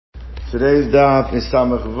Today's daf is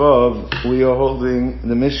Samach Vav. We are holding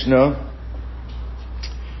the Mishnah,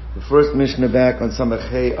 the first Mishnah back on Samach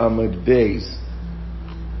Hey Amud Beis.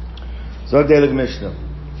 Zogdelig Mishnah.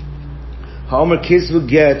 Haomer kisvu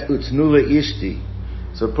get utnula ishti.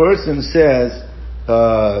 So a person says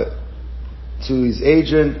to his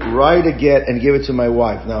agent, write a get and give it to my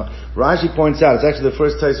wife. Now, Rashi points out, it's actually the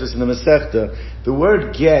first Tosfos in the Masechta, the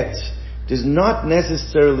word get does not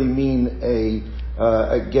necessarily mean a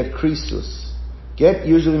get krisus. Get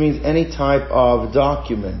usually means any type of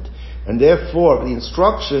document. And therefore, the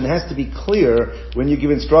instruction has to be clear when you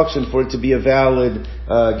give instruction for it to be a valid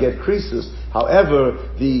get krisus. However,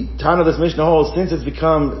 the Tana of this Mishnah holds, since it's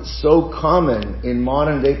become so common in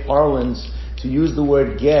modern day parlance to use the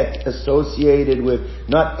word get associated with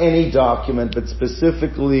not any document, but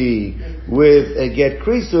specifically with a get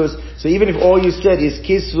krisus. So even if all you said is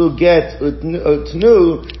kisvu get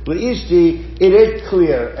utnu leishti, it is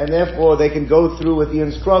clear, and therefore they can go through with the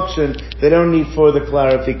instruction. They don't need further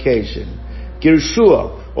clarification.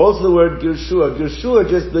 Girshua, also the word girshua. Girshua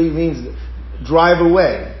just means drive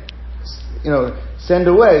away. Send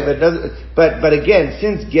away. But again,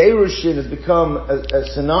 since gerushin has become a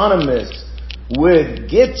synonymous with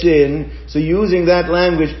Gittin, so using that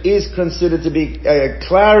language is considered to be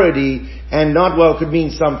clarity and not, could mean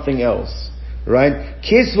something else. Right?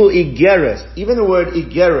 Kisvu igeres. Even the word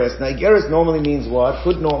igeres. Now igeres normally means what?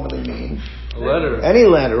 Could normally mean a letter. Any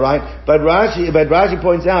letter, right? But Rashi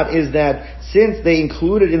points out is that since they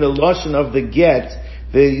included in the lashon of the get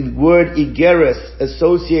the word igeres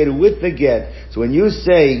associated with the get, so when you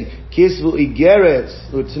say kisvu igeres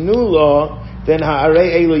utnula, then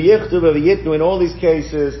in all these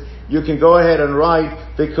cases you can go ahead and write,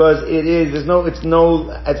 because it's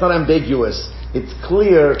not ambiguous. It's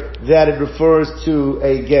clear that it refers to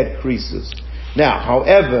a get krisus. Now,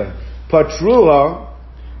 however, patrua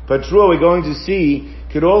we're going to see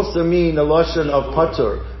could also mean a lashon of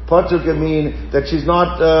patur. Patur could mean that she's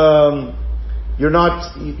not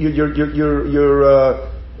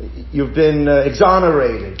you've been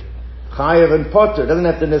exonerated. Chayav and Potter doesn't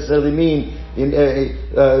have to necessarily mean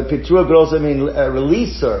Pitrua could also mean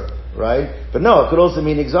release her, right? But no, it could also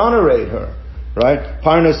mean exonerate her, right?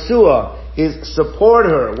 Parnasua is support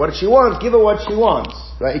her. What she wants, give her what she wants,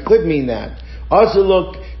 right? It could mean that. Also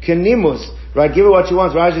look, kenimus, right? Give her what she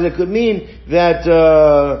wants. Rashi, that could mean that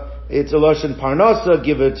it's a lashon parnasa,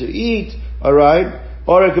 give her to eat, all right?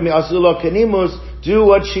 Or it could mean asula kenimus, do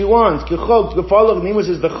what she wants. Kechok, kefalok, kenimus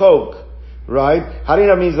is the chok. Right? How do you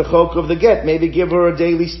know it means the chok of the get? Maybe give her a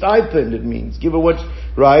daily stipend, it means. Give her what,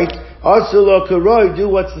 right? Asula karoi, do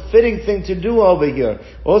what's the fitting thing to do over here.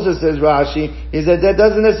 Also says Rashi, is that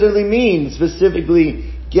doesn't necessarily mean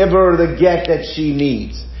specifically give her the get that she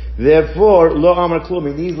needs. Therefore, lo amar klum,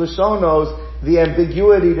 in these lashonos, the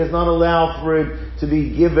ambiguity does not allow for it to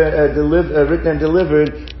be written and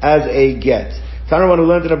delivered as a get. Tana one who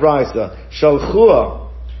learned in a brayso, shalchua,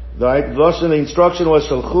 right? The instruction was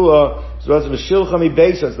shalchua. So that's the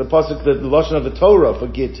pasuk, the lashon of the Torah for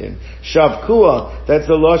Gittin. Shavkua, that's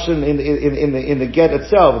the lashon in the get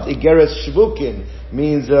itself. It's igeres shvukin,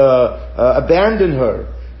 means abandon her.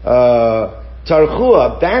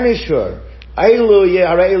 Tarchua, banish her. Ailu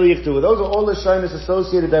ye'arei yichtu. Those are all the shaynos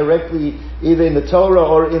associated directly either in the Torah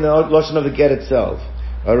or in the lashon of the get itself.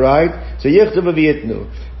 All right. So yichtu v'yitnu.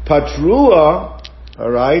 Patrua,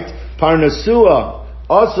 all right. Parnasua,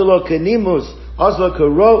 aslo kenimus, aslo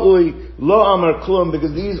karoi. Lo amar klum,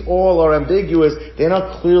 because these all are ambiguous, they're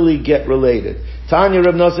not clearly get related. Tanya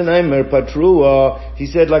Reb Nosson Eimer Patrua, he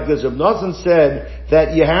said like this. Reb Nosson said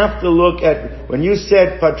that you have to look at, when you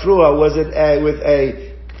said Patrua, was it with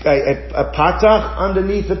a patach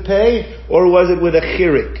underneath the pay, or was it with a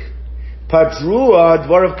chirik? Patrua,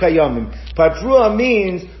 dvarav kayamim. Patrua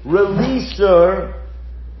means release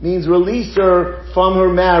her from her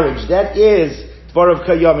marriage. That is dvarav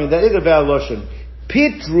kayamim. That is a valid lashon.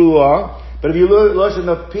 Pitrua, but if you look at the lashon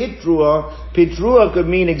of Pitrua could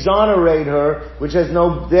mean exonerate her, which has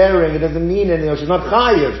no bearing. It doesn't mean anything. She's not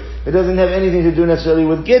chayiv. It doesn't have anything to do necessarily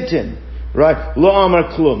with Gittin, right? Lo amar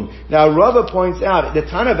klum. Now, Rabbi points out the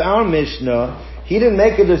time of our Mishnah, he didn't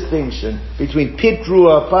make a distinction between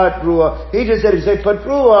Pitrua, Patrua. He just said, if you say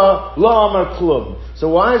Patrua, lo amar klum. So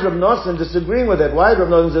why is Reb Nosson disagreeing with that? Why is Reb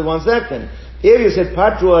Nosson say 1 second? If you said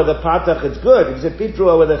Patrua, the patach, it's good. If you said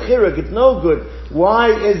Pitrua with a chirik, it's no good.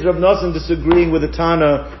 Why is Rav Nosson disagreeing with the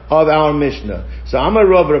Tana of our Mishnah? So Amar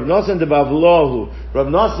Rav Nosson de Bavlohu. Rav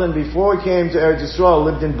Nosson, before he came to Eretz Yisrael,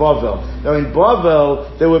 lived in Bavel. Now in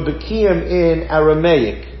Bavel, there were Bekiim in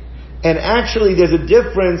Aramaic. And actually there's a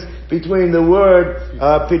difference between the word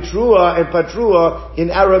Pitrua and Patrua.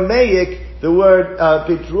 In Aramaic, the word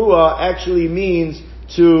pitrua actually means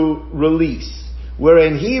to release. Where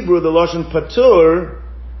in Hebrew, the Lashon patur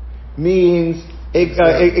means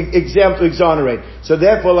exempt, exonerate. So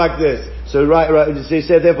therefore, like this. So right, so he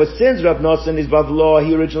said, therefore, since Rav Nosson is Bavlo,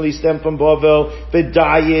 he originally stemmed from Bavel,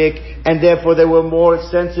 Bedayik, and therefore they were more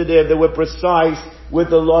sensitive, they were precise with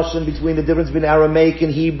the Lashon between the difference between Aramaic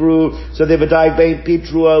and Hebrew. So they Bedayik bein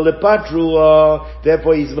Pitrua lepatrua.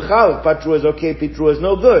 Therefore he's V'chalik. Patrua is okay, Pitrua is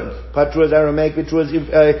no good. Patrua is Aramaic, Pitrua is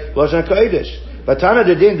Lashon HaKodesh. But Tana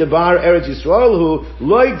Dedin, the Bar Eretz Yisrael, who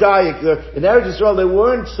loy dayik, in Eretz Yisrael they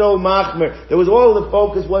weren't so machmer. There was all the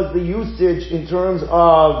focus was the usage in terms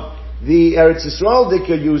of the Eretz Yisrael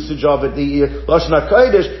dikka usage of it, the Lashon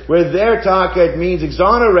HaKodesh, where their taket means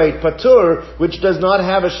exonerate, patur, which does not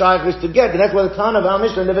have a shaykhus to get. And that's why the Tana of our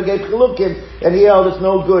Mishnah never gave chilukim, and he held it's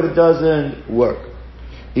no good, it doesn't work.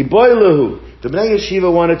 Iboilahu, the Bnei Yeshiva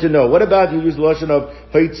wanted to know, what about you use Lashon of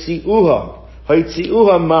Haitziuha?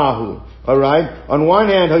 Haitziuha mahu. Alright? On one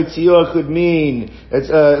hand, Haitziuha could mean, it's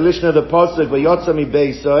Lishna the Pasuk, Vayotza mi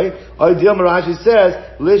Beisai. Ideal Rashi says,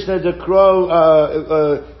 Lishna the Crow,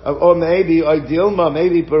 or maybe, Idealma,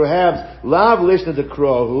 maybe perhaps, Lav Lishna the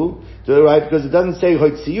Crow, right? Because it doesn't say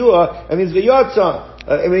Haitziuha, it means Vayotza.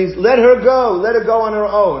 It means let her go on her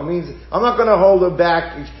own. It means, I'm not gonna hold her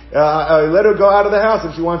back, let her go out of the house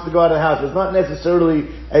if she wants to go out of the house. It's not necessarily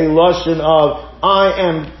a Lashon of, I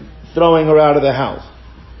am throwing her out of the house.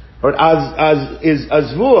 Or is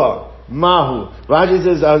azvua mahu. Rashi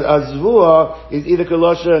says azvua is either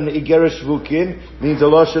koloshan igerish vukin, means a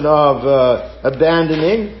lotion of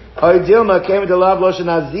abandoning. Or dilma came with the lav lotion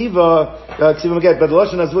aziva, but the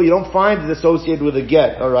lotion azvua you don't find it associated with a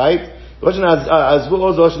get. All right. Lotion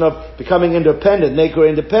azvua is a lotion of becoming independent, make her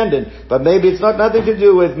independent. But maybe it's not nothing to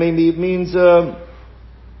do with. Maybe it means.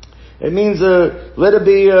 It means let her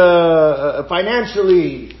be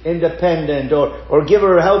financially independent, or give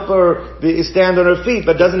her, help her stand on her feet,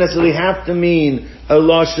 but doesn't necessarily have to mean a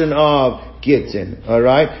lashon of gittin. All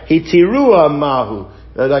right, hitirua mahu,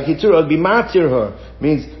 like hitirua, be matir her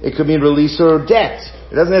means it could mean release her debt.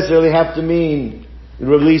 It doesn't necessarily have to mean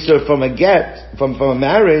release her from a get, from a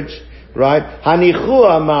marriage, right?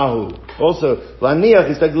 Hanichua mahu, also laniach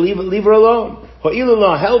is like leave her alone.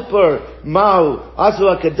 Ha'ilullah, help her, mahu.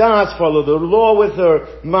 Asula kadas, follow the law with her,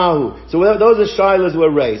 mahu. So those are shilas were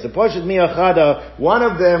raised. The Pashat Miachada, one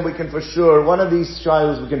of them we can for sure, one of these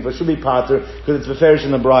shilas we can for sure be pater, because it's beferish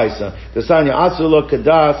in the Brisa. The Sanya, Asula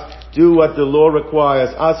kadas, do what the law requires.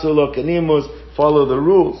 Asula kanimus, follow the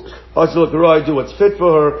rules. Asula karai, do what's fit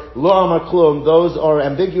for her. Lo amaklum, those are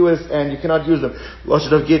ambiguous and you cannot use them.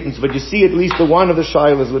 Lashon of gittins, but you see at least the one of the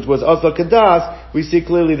shilas, which was Asula kadas, we see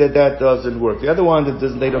clearly that doesn't work. The other one that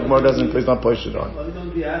doesn't, is not pushed it on. Why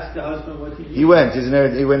don't we ask the husband what he did? He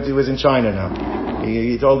was in China now.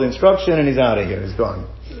 He told the instruction and he's out of here. He's gone.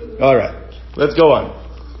 Alright. Let's go on.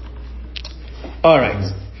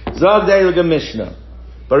 Alright. Zog Deilga Mishnah.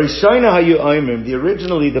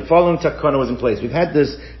 Originally the following takana was in place. We've had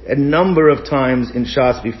this a number of times in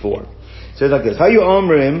Shas before. So it's like this. Hayu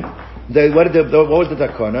Omrim, what was the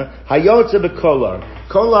takana? Hayotze bekolar.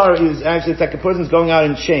 Kolar is actually, it's like a person's going out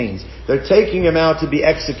in chains. They're taking him out to be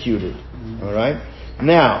executed. Alright?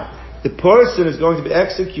 Now, the person who's going to be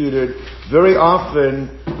executed very often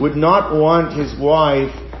would not want his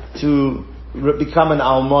wife to become an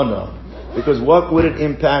almana. Because what would it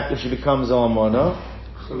impact if she becomes almana?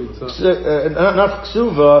 Not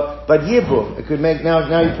ksuva, but yibum. It could make, now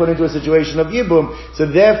you put into a situation of yibum. So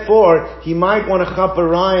therefore, he might want to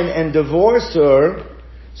chaparayin and divorce her.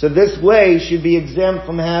 So this way, she'd be exempt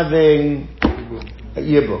from having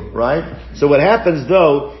yibum, right? So what happens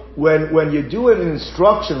though, when you do an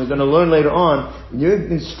instruction, we're going to learn later on, when you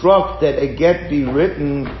instruct that a get be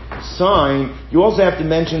written, signed, you also have to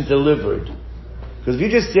mention delivered. Because if you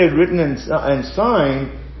just said written and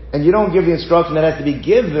signed, and you don't give the instruction that has to be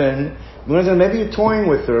given, maybe you're toying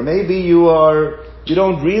with her. Maybe you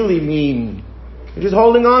don't really mean, you're just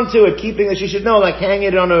holding on to it, keeping it. She should know, like hang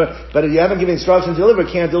it on her, but if you haven't given instructions to deliver,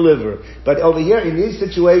 can't deliver. But over here, in these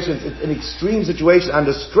situations, it's an extreme situation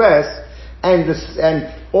under stress,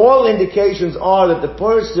 and all indications are that the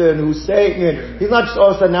person who's saying, he's not just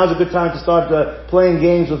all of a sudden, now's a good time to start playing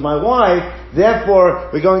games with my wife. Therefore,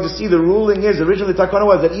 we're going to see the ruling is, originally the takana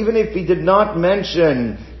was that even if he did not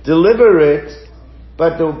mention deliver it,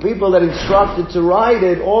 but the people that instructed to write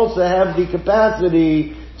it also have the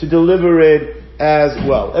capacity to deliver it as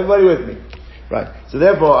well. Everybody with me? Right. So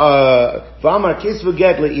therefore, v'amar kisvu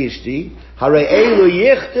get leishti, harei elu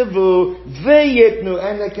yichtavu v'yitnu,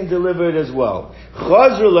 and they can deliver it as well.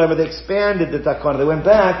 Chazru lema, they expanded the takana. They went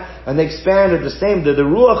back and they expanded the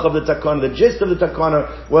ruach of the takana, the gist of the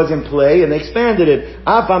takana was in play, and they expanded it.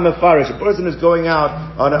 Afam mefarish, a person is going out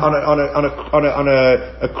on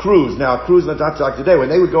a cruise. Now, a cruise not like today. When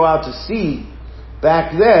they would go out to sea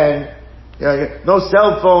back then, no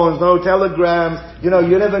cell phones, no telegrams, you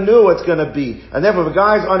never knew what's gonna be. And therefore, if a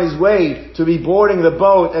guy's on his way to be boarding the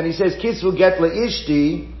boat, and he says, Kisvu get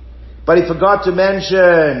leishti, but he forgot to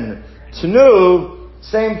mention Tnu,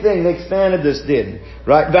 same thing, they expanded this din.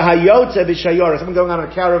 Right? V'hayotze b'shayora, someone going on a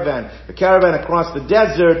caravan across the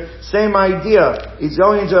desert, same idea. He's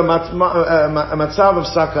going into a matzav of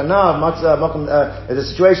sakana, a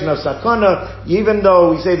situation of sakana, even though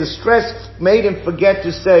we say the stress made him forget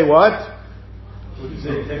to say what?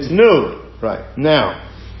 Tnu. Right. Now,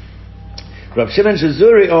 Rav Shimon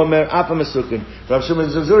Shazuri Omer Apa Masukin. Rav Shimon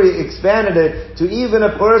Shazuri expanded it to even a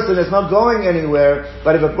person that's not going anywhere,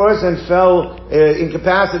 but if a person fell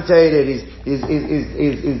incapacitated, is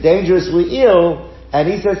dangerously ill, and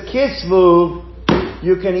he says Kisvu,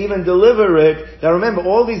 you can even deliver it. Now remember,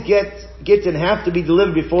 all these gittin have to be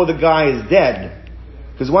delivered before the guy is dead.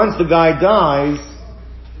 Because once the guy dies,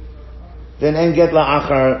 then en get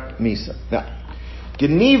la'achar misa. Now,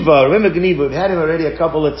 Geniva, remember Geniva, we've had him already a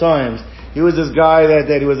couple of times. He was this guy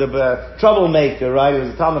that he was a troublemaker, right? He was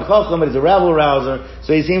a Talmud Chacham, but he's a rabble rouser,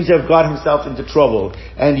 so he seems to have got himself into trouble.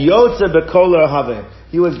 And Yotze bekoler have,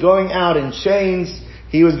 he was going out in chains.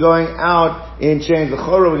 The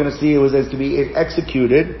Chorah we're going to see it was as to be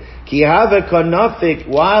executed. Ki have kanafik,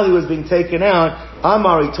 while he was being taken out,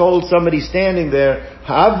 Amar, he told somebody standing there,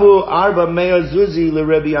 Havu arba mea zuzi le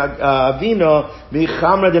Rabbi Avino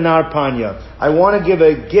michamra denar panya. I want to give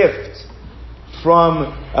a gift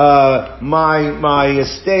from my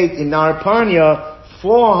estate in Narpanya,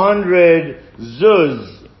 400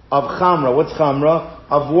 zuz of chamra. What's chamra?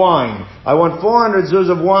 Of wine. I want 400 zuz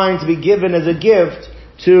of wine to be given as a gift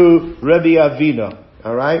to Rabbi Avino.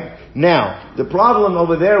 Alright? Now, the problem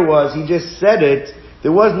over there was, he just said it,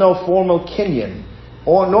 there was no formal kinyan.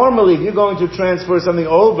 Or normally, if you're going to transfer something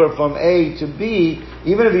over from A to B,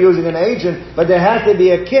 even if you're using an agent, but there has to be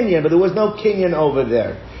a kinyan, but there was no kinyan over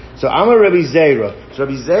there. So Amar Rabbi Zera. So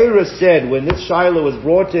Rabbi Zera said, when this Shiloh was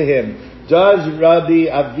brought to him, does Rabbi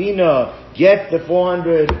Avina get the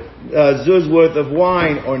 400 zuz worth of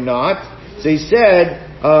wine or not? So he said,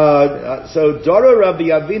 so Dora Rabbi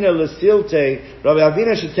Avina Lasilte, Rabbi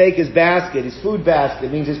Avina should take his basket, his food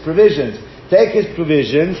basket, means his provisions. Take his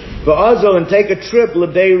provisions, v'azol, and take a trip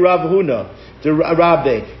l'bei Rav Huna, to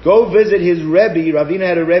Rabbi. Go visit his Rebbe. Ravina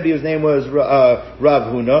had a Rebbe whose name was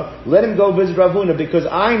Rav Huna. Let him go visit Rav Huna, because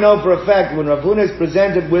I know for a fact when Rav Huna is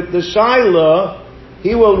presented with the Shaila,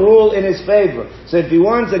 he will rule in his favor. So if he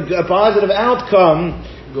wants a positive outcome,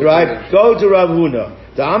 go to Rav Huna.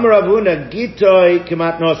 The Amar Rav Huna, Gitoi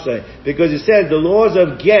Kemat Nosei, because he said the laws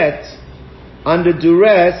of get under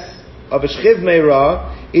duress of a Shchiv Meirah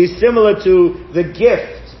is similar to the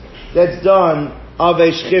gift that's done of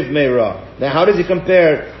a Shchiv Meirah. Now, how does he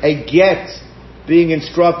compare a get being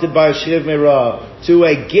instructed by a Shchiv Meirah to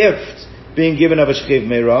a gift being given of a Shchiv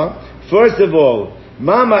Meirah? First of all,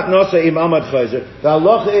 Ma'amat Nosa im Amad Chayzer. The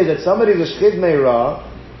halacha is that somebody is a Shchiv Meirah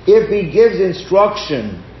if he gives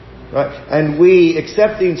instruction, right, and we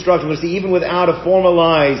accept the instruction, we see even without a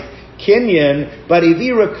formalized kinyan, but if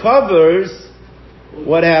he recovers,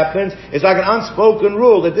 what happens? It's like an unspoken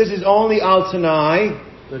rule that this is only al tanai,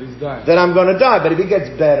 that I'm going to die. But if he gets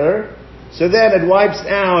better, so then it wipes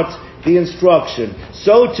out the instruction.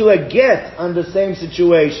 So to a get under the same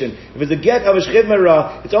situation, if it's a get of a Shchiv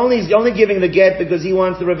Meirah, he's only giving the get because he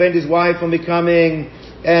wants to prevent his wife from becoming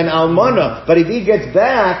an almana. But if he gets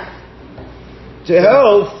back to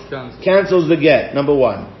health, cancels the get. Number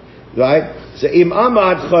one, right? So im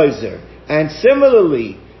amad chayzer, and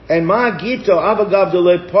similarly, and ma gito avagav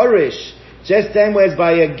dele parish, just same way as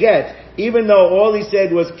by a get. Even though all he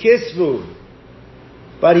said was kisvu,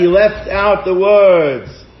 but he left out the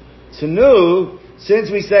words tenu, since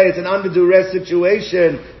we say it's an under duress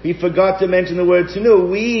situation, he forgot to mention the word tenu,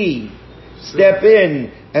 we step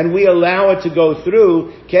in and we allow it to go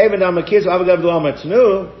through.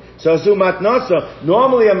 So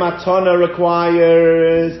normally a matana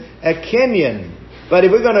requires a kinyan. But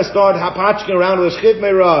if we're going to start hapachking around with a Shchiv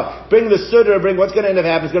Meirah, bring the sutter, what's going to end up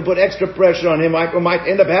happening? It's going to put extra pressure on him. What might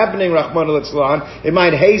end up happening, Rahman al-Islam, it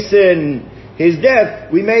might hasten his death.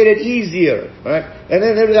 We made it easier, right? And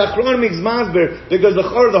then the Achron makes masber, because the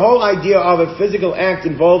whole idea of a physical act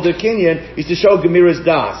involved in kinyan is to show Gemira's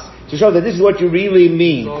das, to show that this is what you really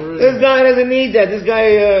mean. This guy doesn't need that. This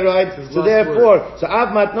guy, right? So therefore, so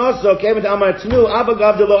Av Matnoso came into Amar Tnu, Abba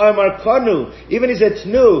Gavdelo Amar Kanu. Even he said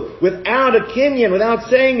Tnu, without a kinyan, without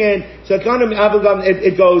saying it, so Kanu,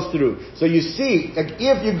 it goes through. So you see, like,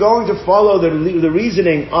 if you're going to follow the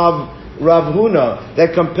reasoning of Rav Huna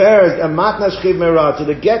that compares a matna shchiv merah to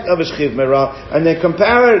the get of a shchiv merah, and they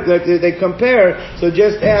compare,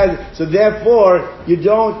 so therefore you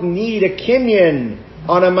don't need a kinyan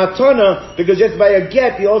on a matana, because just by a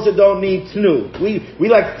get you also don't need tnu. We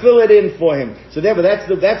like fill it in for him. So therefore that's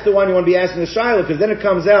the one you want to be asking the shiloh, because then it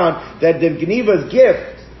comes out that the Gniva's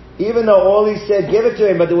gift, even though all he said give it to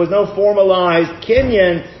him, but there was no formalized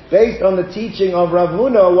kinyan based on the teaching of Rav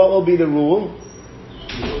Huna, what will be the rule?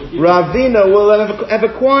 Ravina will have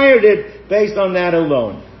acquired it based on that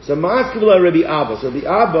alone. So Maskevla Rabbi Abba. So Rabbi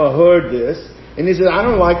Abba heard this, and he said, I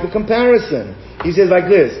don't like the comparison. He says like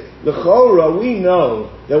this, L'chora, we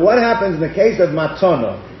know that what happens in the case of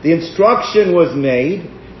Matana, the instruction was made,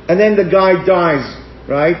 and then the guy dies,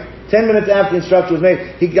 right? 10 minutes after the instruction was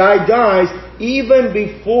made, the guy dies even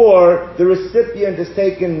before the recipient has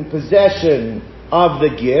taken possession of the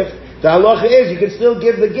gift. The halacha is you can still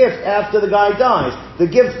give the gift after the guy dies. The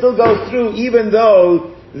gift still goes through even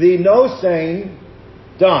though the no-sain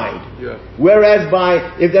died. Yeah. Whereas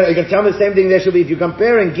you can tell me the same thing there should be, if you're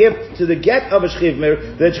comparing gift to the get of a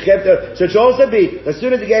shchivmer, so it should also be, as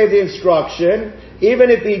soon as he gave the instruction, even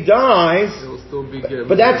if he dies, it will still be given.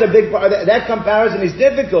 But that's a big part, that comparison is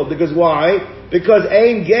difficult, because why? Because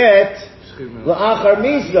ein get la'achar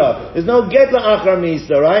misa. There's no get la'achar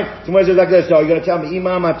misa, right? Somewhere says like this, so you're going to tell me,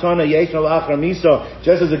 Imam Atana yesh no la'achar misa,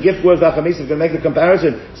 just as a gift was la'achar misa, if you're going to make the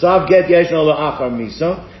comparison, sav get yesh no la'achar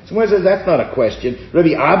misa. Somewhere says that's not a question.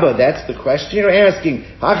 Rabbi Abba, that's the question you're asking.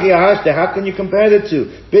 How can you compare the two?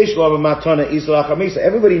 Bishlo matana is la'achar misa.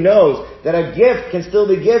 Everybody knows that a gift can still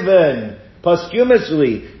be given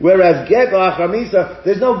posthumously, whereas get la'achar misa,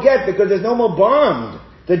 there's no get because there's no more bond.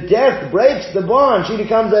 The death breaks the bond. She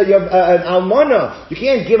becomes an almana. You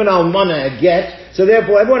can't give an almana a get. So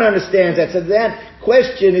therefore, everyone understands that. So that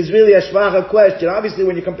question is really a shvacha question. Obviously,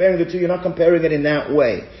 when you're comparing the two, you're not comparing it in that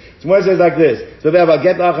way. So Mora says like this. So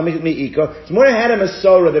get mi'ika. So Mora had a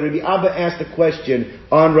Masorah that Rabbi Abba asked a question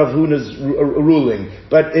on Rav Huna's ruling.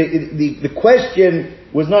 But the question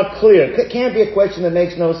was not clear. It can't be a question that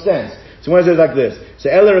makes no sense. So Mora says like this. So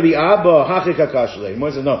Ela Rabbi Abba hachika kashle.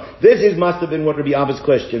 Mora says no. This must have been what Rabbi Abba's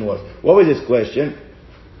question was. What was his question?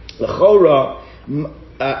 L'chora,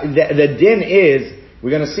 the din is,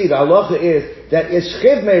 we're going to see, the halacha is that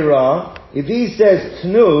Ishchiv Meirah, if he says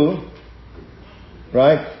Tnu,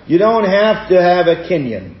 right, you don't have to have a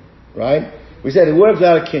kinyan, right? We said it works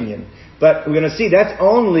out a kinyan. But we're going to see that's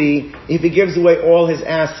only if he gives away all his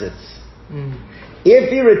assets. If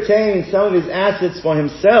he retains some of his assets for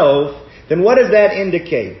himself, then what does that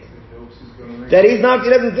indicate? That he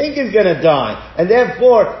doesn't think he's going to die. And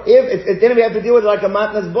therefore, then we have to deal with it like a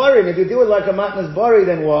matnas bari. And if you do it like a matnas bari,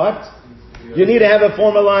 then what? You need to have a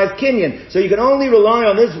formalized kinyan. So you can only rely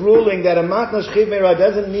on this ruling that a matnas shchiv meirah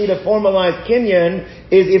doesn't need a formalized kinyan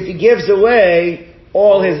is if he gives away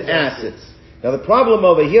all his assets. Now the problem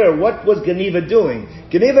over here, what was Geniva doing?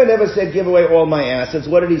 Geniva never said give away all my assets.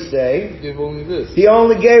 What did he say? Give only this. He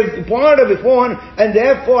only gave part of it, and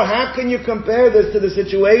therefore how can you compare this to the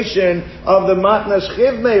situation of the matna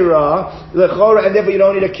shchiv meirah, and therefore you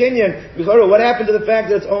don't need a kinyan? What happened to the fact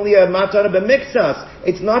that it's only a matana b'miktsas?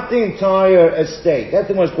 It's not the entire estate. That's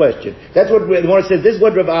the most question. That's what the one says. This is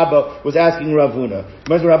what Rav Abba was asking Rav Huna.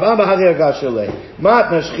 Rav Abba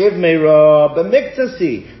matna shchiv meirah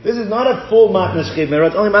b'miktsasi. This is not a full matna shchiv meirah.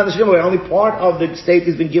 It's only matna shchiv meirah. Only part of the estate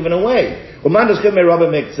has been given away. Matna shchiv meirah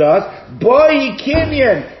b'miktsas. Bari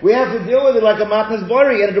kinyan. We have to deal with it like a matnas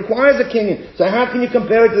bari, and it requires a kinyan. So how can you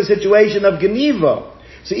compare it to the situation of Geniva?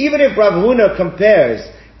 So even if Rav Huna compares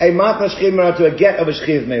a matna shchiv meirah to a get of a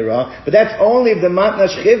shchiv meirah, but that's only if the matna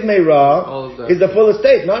shchiv meirah is the full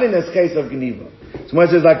estate, not in this case of Geniva. So Gemara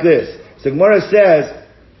says like this. So Gemara says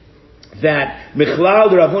that Michlal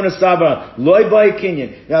the Rav Huna Sabra loy by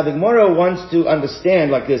kinyan. Now the Gemara wants to understand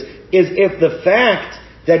like this, is if the fact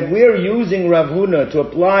that we're using Rav Huna to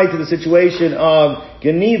apply to the situation of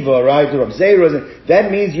Geniva, right, to Rav Zera,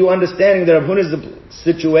 that means you understanding that Rav Huna is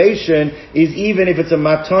situation is even if it's a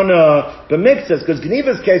matana b'miktzas, because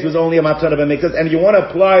Gniva's case was only a matana b'miktzas, and you want to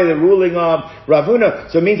apply the ruling of Rav Huna.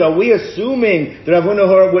 So it means, are we assuming that Rav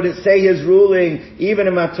Huna would say his ruling even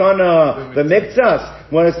in matana b'miktzas?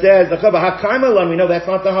 When it says, we know that's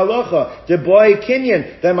not the halacha. The boy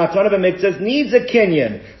kinyan, the matana b'miktzas needs a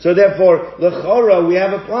kinyan. So therefore, l'chora, we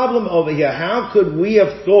have a problem over here. How could we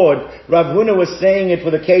have thought Rav Huna was saying it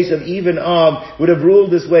for the case of even of, would have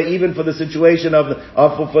ruled this way even for the situation of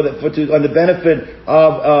on the benefit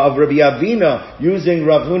of Rabbi Avina, using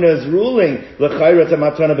Rav Huna's ruling, l'chayra to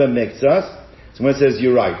matana b'miktzas? Someone says,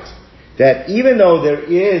 you're right. That even though there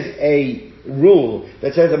is a rule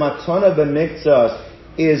that says a matana b'miktzas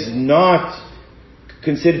is not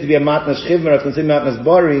considered to be a matnas chivmer, it's considered matnas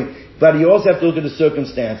bari, but you also have to look at the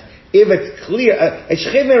circumstance. If it's clear, a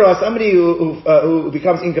chivmer or somebody who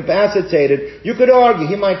becomes incapacitated, you could argue,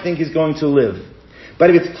 he might think he's going to live. But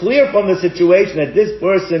if it's clear from the situation that this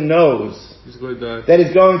person knows that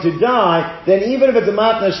he's going to die, then even if it's a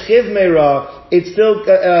matnas chivmera, it's still,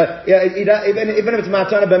 even if it's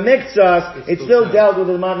matana b'miktzas, it's still dealt with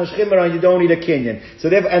as matnas chivmera and you don't need a kinyan. So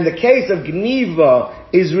therefore, and the case of Gniva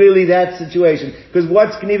is really that situation. Because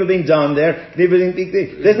what's Gniva being done there?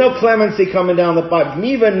 There's no clemency coming down the pipe.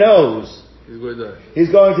 Gniva knows he's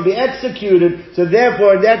going to be executed, so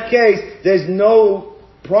therefore in that case, there's no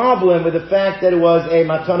problem with the fact that it was a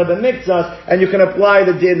matana b'miktzas, and you can apply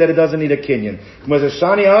the din that it doesn't need a kinyan.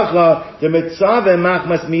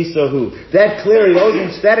 That clearly,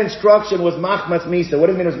 that instruction was machmas misa. What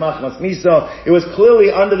do you mean it was machmas misa? It was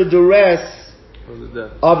clearly under the duress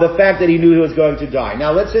of the fact that he knew he was going to die.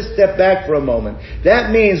 Now let's just step back for a moment.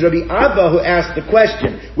 That means Rabbi Abba, who asked the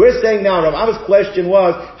question, we're saying now, Rabbi Abba's question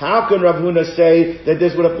was, how can Rav Huna say that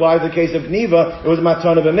this would apply to the case of Gniva? It was a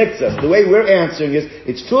matana b'miktzas. The way we're answering is,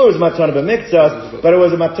 it's true it was matana b'miktzas, but it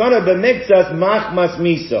was a matana b'miktzas machmas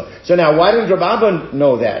miso. So now, why didn't Rabbi Abba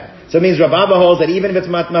know that? So it means Rav Abba holds that even if it's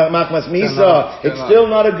machmas misa, it's still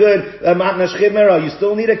not a good matnas chivmera. You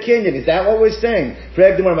still need a kinyan. Is that what we're saying? We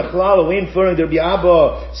inferring to Rabbi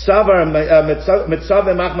Abba savar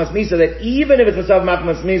mitzvah machmas misa, that even if it's a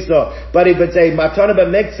machmas misa, but if it's a matana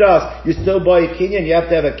b'miktzas, you still buy a kinyan. You have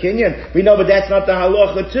to have a kinyan. We know, but that's not the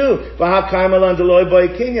halacha too.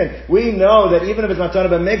 We know that even if it's matana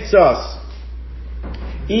b'miktzas,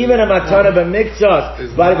 even a matana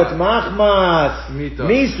b'miktzas, but if it's machmas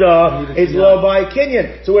misa, it's low by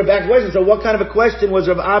kinyan. So we're back to the question. So what kind of a question was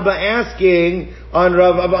Rav Abba asking on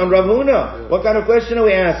Rav Huna? What kind of question are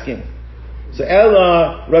we asking? So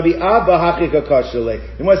Ella, Rabbi Abba Hachika Kashale.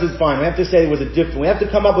 And what says, fine, we have to say it was a different, we have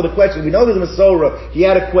to come up with a question. We know there's a Masorah, he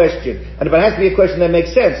had a question. And if it has to be a question that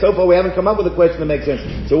makes sense. So far we haven't come up with a question that makes sense.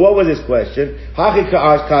 So what was his question?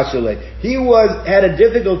 Hachika Kashale. He had a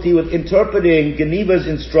difficulty with interpreting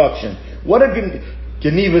Geniva's instruction. What did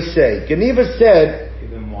Geniva say? Geniva said,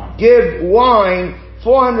 give wine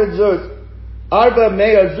 400 zuz, arba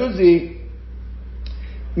mea zuzi,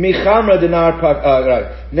 Michamra dinar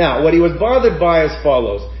right. Now, what he was bothered by as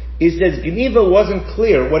follows. He says Geniva wasn't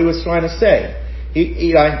clear what he was trying to say.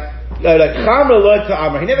 He Chamra lo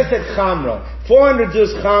ka'amra. He never said Chamra. 400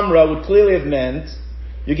 zuz Chamra would clearly have meant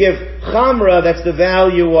you give Chamra, that's the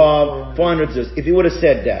value of 400 zuz. If he would have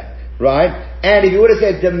said that, right? And if he would have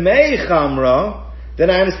said Demei Chamra, then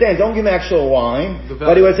I understand. Don't give him actual wine,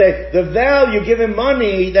 but he would say the value, give him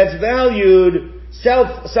money that's valued.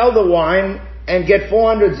 Sell the wine and get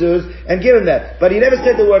 400 zuz and give him that. But he never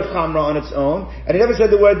said the word chamra on its own, and he never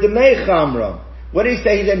said the word demei chamra. What did he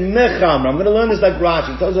say? He said mechamra. I'm going to learn this like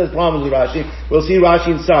Rashi. He tells us problems with Rashi. We'll see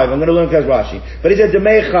Rashi inside. I'm going to learn because Rashi. But he said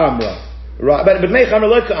demei chamra. But mei chamra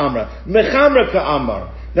lo ka'amra. Mechamra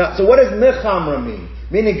ka'amar. Now, so what does mechamra mean?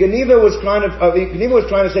 Meaning Geniva was trying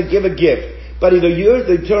to say give a gift. But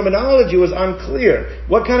the terminology was unclear.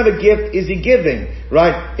 What kind of a gift is he giving?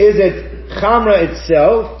 Right? Is it chamra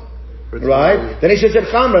itself? Right? Then he should have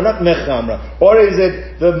said chamra, not mechamra. Or is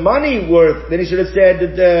it the money worth? Then he should have said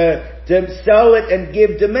to sell it and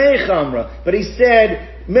give demei chamra. But he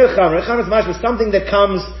said mechamra. Mechamra is mashma, something that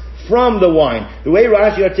comes from the wine. The way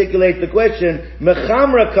Rashi articulates the question,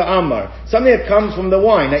 mechamra ka'amar, something that comes from the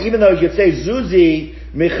wine. Now, even though you could say zuzi,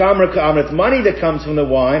 mechamra ka'amar, it's money that comes from the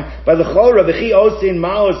wine. By the chora, v'chi osin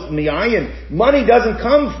maos miyayin, money doesn't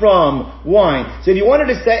come from wine. So if you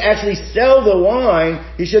wanted to actually sell the wine,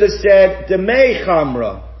 he should have said demei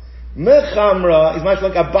chamra. Mechamra is much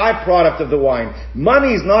like a byproduct of the wine.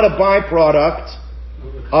 Money is not a byproduct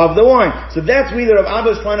of the wine. So that's where Rav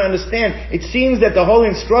Abba is trying to understand. It seems that the whole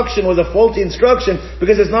instruction was a faulty instruction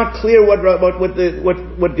because it's not clear what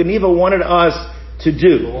Geniva wanted us to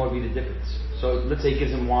do. What would be the difference? So let's say he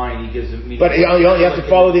gives him wine, he gives him... But you have to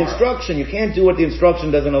follow the instruction. You can't do what the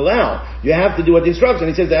instruction doesn't allow. You have to do what the instruction.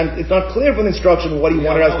 He says that it's not clear from the instruction what he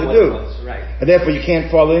wanted us to do. Right. And therefore you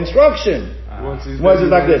can't follow the instruction. Once it's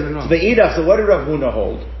like this. So the Idach, so what did Rav Huna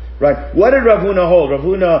hold? Right? What did Rav Huna hold? Rav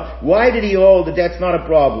Huna, why did he hold that that's not a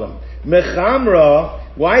problem? Mechamra,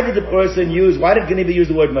 why did Geniba use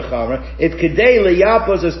the word mechamra? It's kedei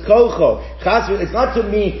leyapos as kolcho. It's not to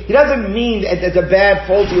mean, he doesn't mean it's a bad,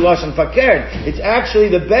 faulty lashon fakir. It's actually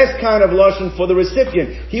the best kind of lashon for the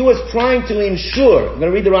recipient. He was trying to ensure, I'm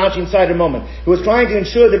going to read the Rashi inside in a moment. He was trying to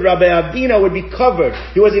ensure that Rabbi Avina would be covered.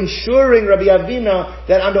 He was ensuring Rabbi Avina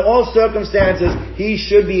that under all circumstances, he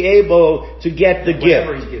should be able to get the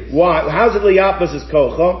gift. Why? How's it leyapos as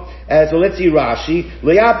kolcho? So let's see Rashi.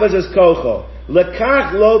 Leyapos as kolcho.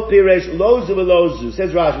 Lekach lo piresh lozu velozu,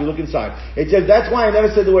 says Rashi. Look inside. It says that's why I never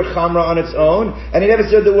said the word chamra on its own, and he never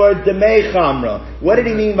said the word demei chamra. What did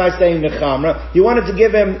he mean by saying the chamra? He wanted to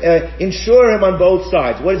give him, insure him on both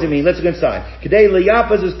sides. What does it mean? Let's look inside. Kedei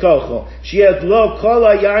liyapaz is kocho shiat lo kol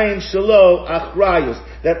hayayin shelo achrayus.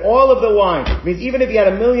 That all of the wine means even if he had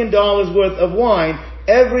 $1 million worth of wine,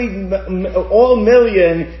 all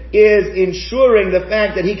million is ensuring the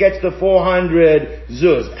fact that he gets the 400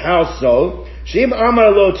 zuz. How so? Shim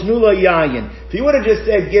amar lo tnula yayin. If he would have just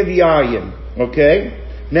said give yayin, okay?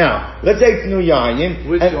 Now, let's say tnu yayin.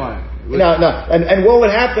 Which wine? And what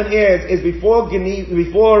would happen is before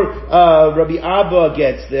Rabbi Abba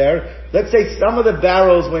gets there, let's say some of the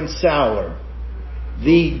barrels went sour.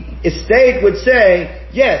 The estate would say,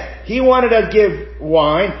 yes, he wanted us to give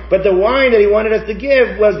wine, but the wine that he wanted us to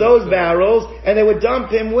give was those barrels, and they would dump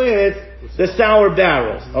him with the sour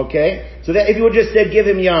barrels, okay? So that if you would just said, give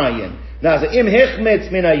him yayin. Now, so im hichmetz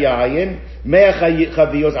min yayin,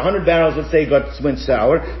 100 barrels, let's say, went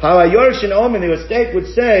sour. Ha'ayorshin omen, the estate would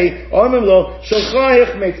say, omen lo, sholcha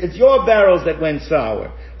hichmetz, it's your barrels that went sour.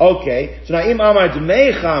 Okay, so now im amar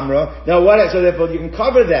d'mei chamra. Now what? So therefore you can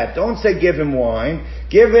cover that. Don't say give him wine.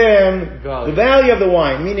 Give him the value of the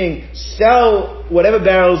wine, meaning sell whatever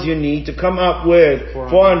barrels you need to come up with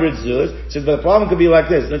 400 zuz. So the problem could be like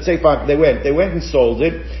this. Let's say they went and sold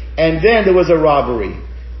it, and then there was a robbery,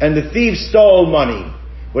 and the thieves stole money.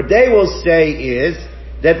 What they will say is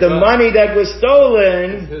that the money that was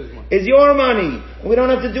stolen is your money. We don't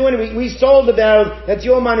have to do anything. We sold the barrels. That's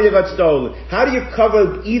your money that got stolen. How do you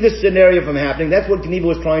cover either scenario from happening? That's what Geniba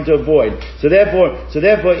was trying to avoid. So therefore, and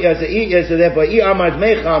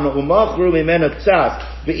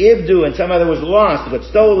some other was lost, got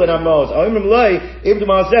stolen amos.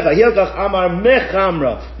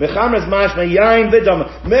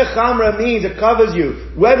 Mechamra means it covers you.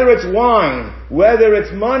 Whether it's wine, whether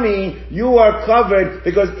it's money, you are covered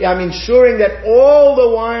because I'm ensuring that all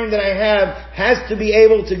the wine that I have has to be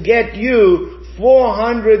able to get you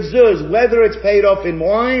 400 zuz, whether it's paid off in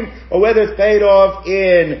wine or whether it's paid off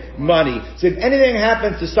in money. So if anything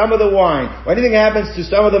happens to some of the wine or anything happens to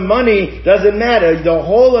some of the money, doesn't matter. The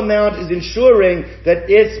whole amount is ensuring that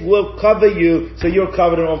it will cover you, so you're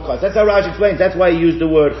covered in all costs. That's how Rashi explains. That's why he used the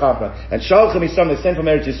word chamra. And shalchem is something sent from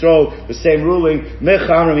Eretz Yisrael, the same ruling.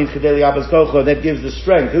 Mechamra means kedei liyapaz kocho, that gives the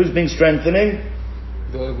strength. Who's being strengthening?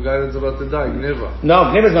 The guy that's about to die, Gniva.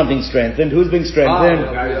 No, Gniva's not being strengthened. Who's being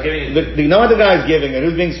strengthened? You know what the guy's giving it.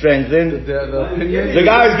 Who's being strengthened? The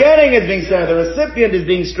guy's getting it being strengthened. The recipient is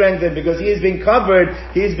being strengthened because he is being covered.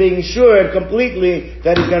 He's being assured completely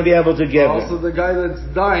that he's going to be able to give it. Also the guy that's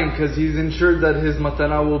dying because he's insured that his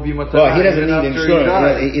matana will be matana. Well, he doesn't need insurance.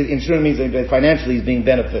 Insurance means that financially he's being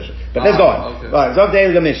beneficial. But let's go on. Okay. Alright, so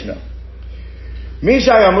the Mishnah. So you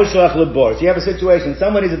have a situation.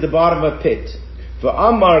 Somebody's at the bottom of a pit. For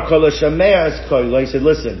Amar Kol Hashamea Koila, he said,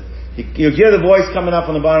 listen, you hear the voice coming up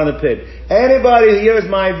from the bottom of the pit. Anybody who hears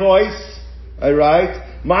my voice, alright,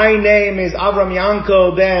 my name is Avram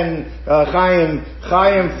Yankel ben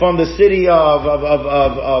Chaim from the city of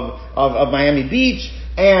Miami Beach,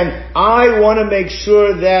 and I want to make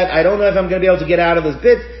sure that, I don't know if I'm going to be able to get out of this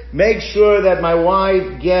pit, make sure that my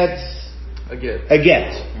wife gets a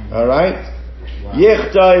get. Alright?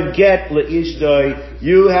 Yichtoi get le'ishtoi.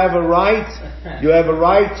 You have a right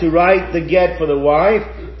to write the get for the wife,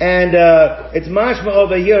 and it's mashma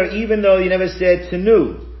over here, even though you never said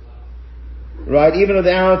tenu. Right? Even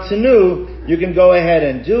without tenu, you can go ahead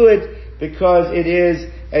and do it because it is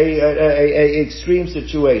a extreme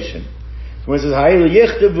situation. So when it says ha'il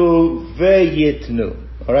yichtavu ve'yitnu.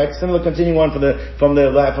 Alright? Similar continuing on from the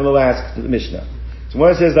last Mishnah. So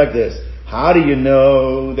when it says like this, how do you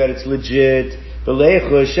know that it's legit? Maybe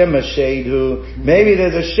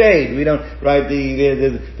there's a shade. We don't, right?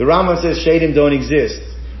 The Rambam says shadim don't exist.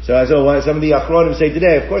 So some of the Achronim say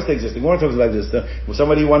today, of course they exist. The Gemara talks about this.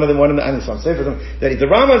 One of them, and some say for them, that the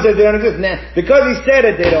Rambam says they don't exist. Now, because he said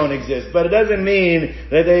it, they don't exist. But it doesn't mean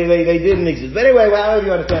that they didn't exist. But anyway, however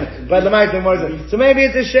you understand it. But so maybe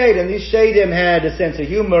it's a shade, and these shadim had a sense of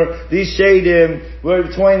humor. These shadim were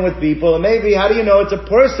toying with people, and maybe, how do you know it's a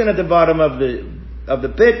person at the bottom of the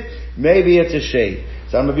pit? Maybe it's a shade.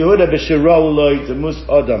 So you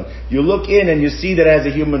look in and you see that it has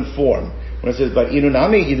a human form. When it says, but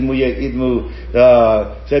inunami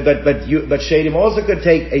but shadim also could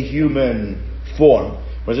take a human form.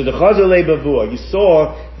 When it says the chazulei bavua, you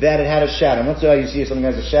saw that it had a shadow. I'm not sure how you see something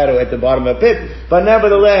has a shadow at the bottom of a pit, but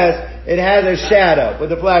nevertheless, it has a shadow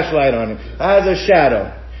with a flashlight on it. It has a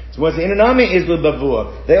shadow. So what's the inunami is the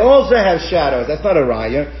bavua. They also have shadows. That's not a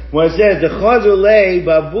raya. When it says the chazulei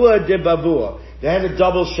bavua de bavua, they have a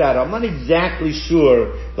double shadow. I'm not exactly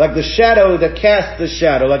sure, like the shadow that casts the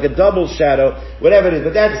shadow, like a double shadow, whatever it is.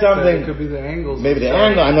 But that's something. It could be the angles. Maybe the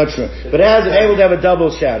angle. I'm not sure. But it has able to have a double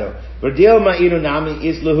shadow. How do you know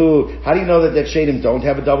that shadim don't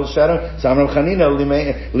have a double shadow? Samram Chanina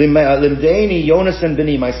limdeini Yonasan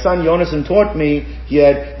b'ni. My son Yonasan taught me he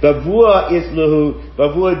had bavua islahu,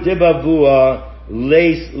 bavua dibavua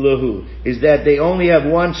leis lahu. Is that they only have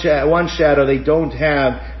one shadow, they don't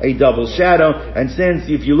have a double shadow. And since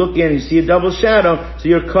if you look in and you see a double shadow, so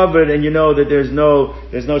you're covered and you know that there's no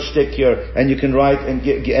shtick here, and you can write and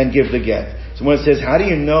give the get. So when it says, how do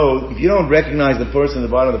you know, if you don't recognize the person at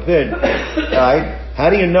the bottom of the pit, right, how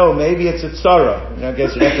do you know? Maybe it's a tzara. I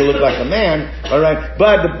guess you have to look like a man, alright?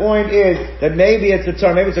 But the point is that maybe it's a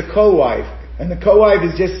tzara, maybe it's a co-wife, and the co-wife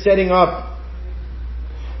is just setting up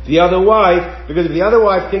the other wife, because if the other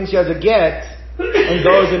wife thinks she has a get, and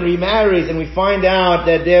goes and remarries, and we find out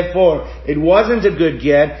that therefore it wasn't a good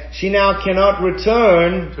get, she now cannot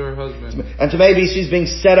return to her husband. And so maybe she's being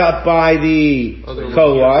set up by the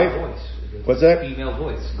co-wife. What's that? Female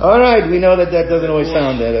voice. Alright, we know that doesn't always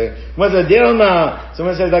sound that. What's a dilma?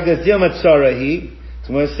 Someone says like this, dilma tzarahi.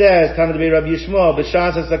 Someone says, Tana to be Rabbi Yishmael,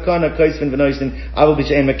 b'shas sakana kaisvin v'noisin, avul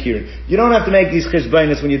b'shein makir. You don't have to make these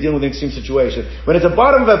cheshbainis when you're dealing with an extreme situation. When it's the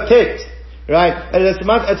bottom of a pit, right, and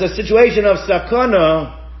it's a situation of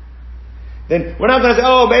sakana, then we're not going to say,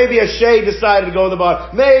 oh, maybe a shade decided to go to the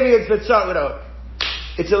bottom. Maybe it's the tzara.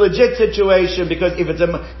 It's a legit situation, because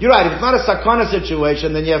you're right, if it's not a sakana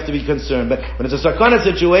situation, then you have to be concerned. But when it's a sakana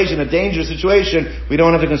situation, a dangerous situation, we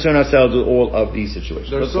don't have to concern ourselves with all of these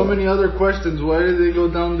situations. There's so many other questions. Why did they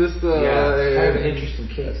go down this? It's kind of an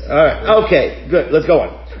interesting case. Alright, okay, good, let's go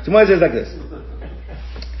on. So what it says like this.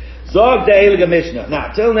 Zog the Eiliga Mishnah.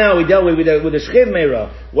 Now, till now we dealt with the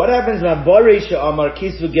Shifman. What happens when Borisha Amar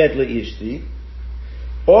Kisvu Get Le'ishti?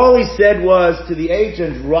 All he said was to the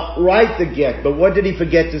agent, write the get, but what did he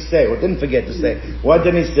forget to say? Or didn't forget to say? What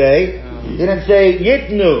did he say? He didn't say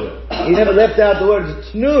yitnu. He never left out the word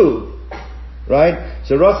tnu. Right?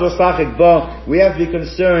 So Rosh Vasachik Ba, we have to be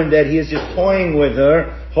concerned that he is just toying with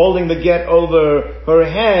her, holding the get over her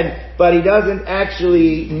head, but he doesn't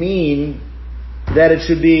actually mean that it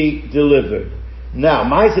should be delivered. Now,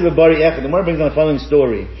 Ma'aseh B'Bari Echad, the Gemara brings on the following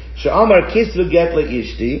story. Sha'amar kisvu get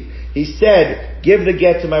le'ishti. He said, give the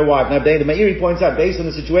get to my wife. Now, the Meiri points out, based on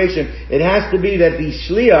the situation, it has to be that the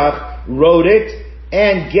shliach wrote it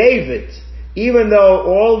and gave it, even though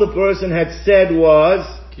all the person had said was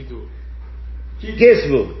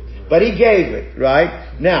kisvu. But he gave it, right?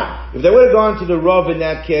 Now, if they would have gone to the Rav in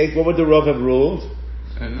that case, what would the Rav have ruled?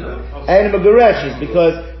 And Magareshes,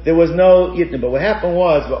 because there was no yitna. But what happened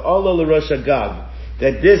was,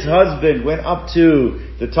 that this husband went up to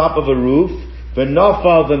the top of a roof,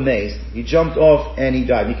 he jumped off and he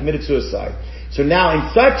died. He committed suicide. So now in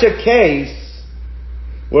such a case,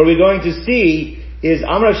 what we're going to see is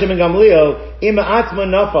Amar Shimon Gamliel,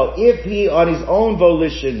 if he on his own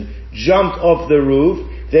volition jumped off the roof,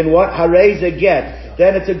 then what? Harei a get.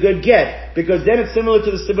 Then it's a good get. Because then it's similar to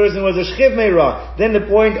the person was a Shifman. Then the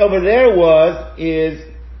point over there is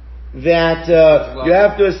that you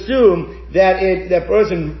have to assume that that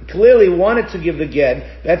person clearly wanted to give the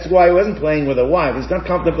get. That's why he wasn't playing with a wife. He's not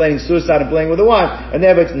contemplating suicide and playing with a wife. And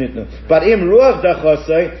never it's nitnu. But if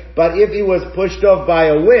he was pushed off by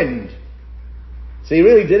a wind, so he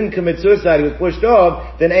really didn't commit suicide, he was pushed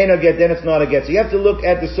off, then ain't no get, then it's not a get. So you have to look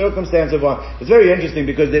at the circumstance of one. It's very interesting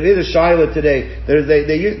because there is a shaila today. The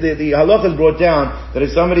halacha is brought down that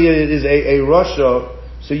if somebody is a rasha,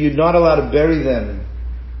 so you're not allowed to bury them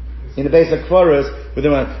in the base of kfaras with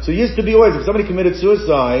them. So it used to be always, if somebody committed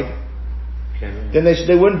suicide, then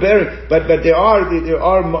they wouldn't bury. But there are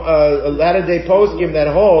latter day poskim that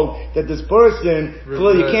hold that this person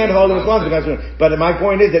clearly you can't hold him responsible. But my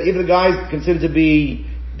point is that if the guy is considered to be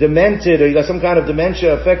demented, or he got some kind of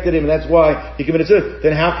dementia affected him, and that's why he committed suicide,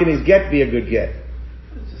 then how can his get be a good get?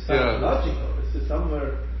 It's just psychological. It's just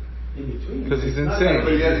somewhere in between. Because he's insane.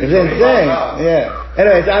 He's insane. Yeah.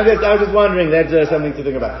 Anyways, I was just wondering. That's something to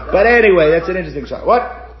think about. But anyway, that's an interesting shot. What?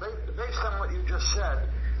 Based on what you just said,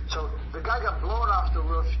 so the guy got blown off the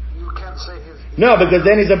roof. You can't say his. No, because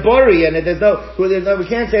then he's a bori, and there's no. We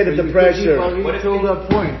can't say that the pressure. What till that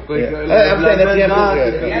point? I'm saying that's the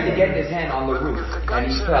emphasis. He had to get his hand on the roof, and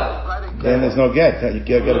he fell. Then there's no get. You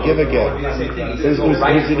got to give a get. Who's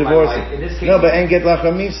the divorce? No, but ain't get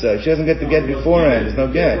lachamisa. She doesn't get the get beforehand. There's no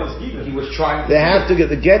get. He was trying. They have to get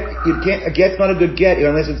the get. You can't. A get's not a good get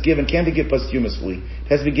unless it's given. Can't be given posthumously. It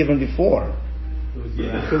has to be given before.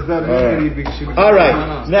 Because that all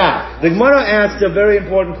right. Now, the Gemara asks a very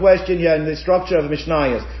important question here in the structure of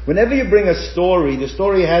Mishnayos. Whenever you bring a story, the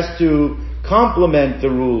story has to complement the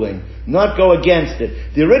ruling, not go against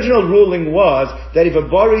it. The original ruling was that if a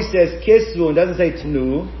bari says kisvu and doesn't say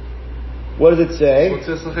tnu, what does it say?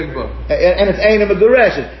 And it's ein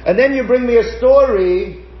megureshes. And then you bring me a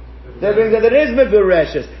story that brings that it is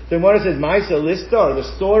megureshes. So Gemara says Maisa Listar, the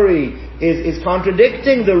story is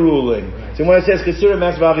contradicting the ruling. So when it says Kesura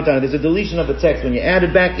Mas V'Avitana, there's a deletion of the text. When you add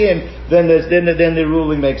it back in, then the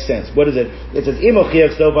ruling makes sense. What is it? It says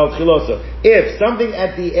Imochiach Sovav Chiloso. If something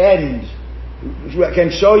at the end can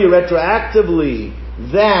show you retroactively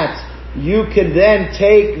that you can then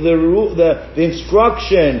take the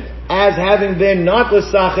instruction as having been not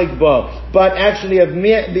l'sachik bo, but actually have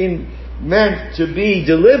been meant to be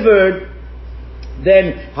delivered,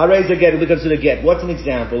 then hareza get, we consider get. What's an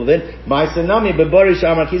example? Then ma'asanami bebarish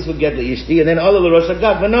amarkis will get the ishti, and then Allah l'rosh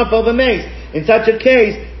hagad v'nafal v'meis. In such a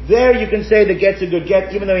case, there you can say the get's a good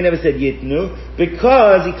get, even though he never said yitnu,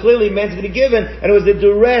 because he clearly meant to be given, and it was the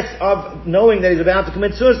duress of knowing that he's about to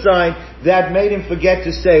commit suicide that made him forget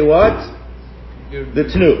to say what? The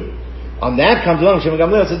tnu. On that comes along Shimon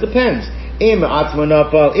Gamliel says it depends. If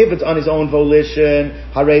it's on his own volition,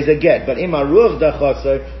 hareza get. But if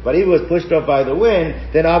he was pushed off by the wind,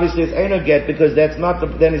 then obviously it's ain't a get, because then it's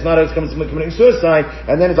not as committing suicide,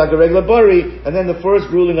 and then it's like a regular bari, and then the first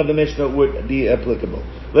ruling of the Mishnah would be applicable.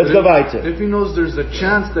 Let's go weiter. If he knows there's a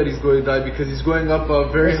chance that he's going to die because he's going up a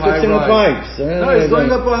very high rise. He's fixing the pipes. No, he's going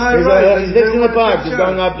up a high rise. He's fixing the pipes. He's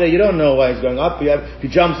going up there. You don't know why he's going up. If he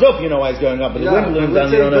jumps up, you know why he's going up. But the wind blooms down,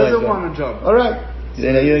 you don't know why he's going up. Doesn't want to jump. All right. You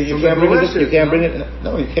can't bring it. You can't bring it.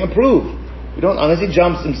 No, you can't prove. You don't, unless he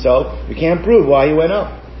jumps himself. You can't prove why he went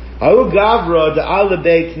up. There was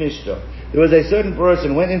a certain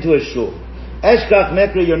person went into a shul. Eshkach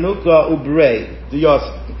mekre yonuka ubrei the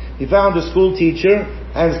Yosef. He found a school teacher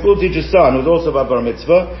and the school teacher's son, who was also about bar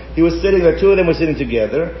mitzvah. He was sitting there. Two of them were sitting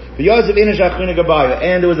together. And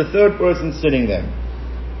there was a third person sitting there.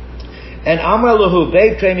 And Amar lahu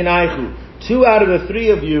beid treminaychu. 2 out of the 3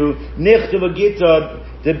 of you,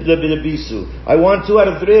 I want 2 out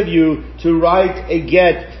of 3 of you to write a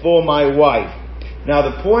get for my wife. Now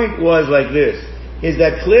the point was like this, is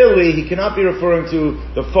that clearly he cannot be referring to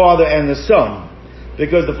the father and the son,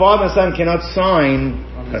 because the father and son cannot sign.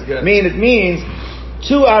 It means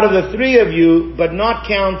 2 out of the 3 of you, but not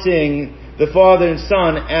counting the father and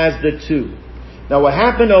son as the 2. Now what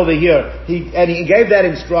happened over here, he gave that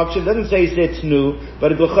instruction, doesn't say he said tnu,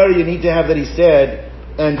 but at Bukhari you need to have that he said,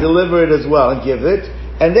 and deliver it as well, and give it,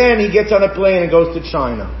 and then he gets on a plane and goes to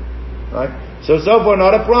China. Right? So far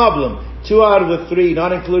not a problem. 2 out of the 3,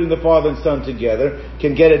 not including the father and son together,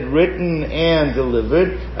 can get it written and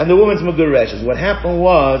delivered, and the woman's megureshes. What happened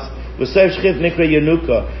was, the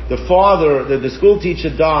father, the school teacher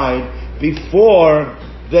died before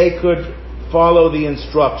they could follow the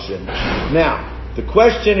instruction. Now, the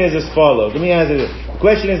question is as follows. Let me answer this. The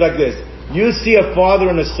question is like this. You see a father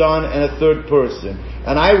and a son and a third person,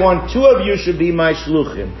 and I want 2 of you should be my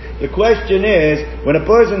shluchim. The question is, when a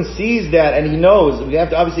person sees that and he knows,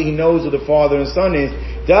 obviously he knows who the father and son is,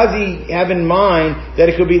 does he have in mind that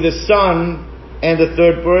it could be the son and the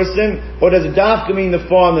third person, or does it dafka mean the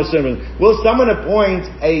father and the son? Will someone appoint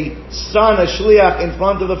a son, a shliach, in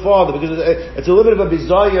front of the father? Because it's a little bit of a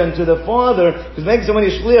bizayon to the father, because making somebody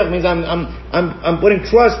a shliach means I'm putting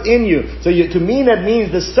trust in you. So to me that means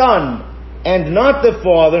the son and not the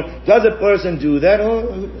father. Does a person do that?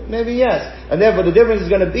 Oh, maybe yes. And therefore the difference is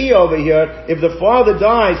going to be over here, if the father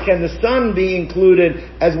dies, can the son be included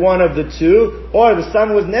as one of the two, or the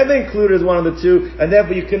son was never included as one of the two, and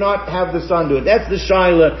therefore you cannot have the son do it. That's the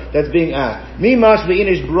shaila that's being asked. Does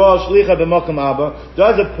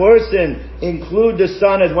a person include the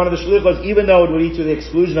son as one of the shlichos, even though it would be to the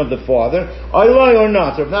exclusion of the father? Or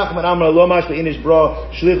not? So if Nachman Amar lo mashli inish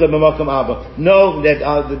bro shlicha b'makom abba. No, that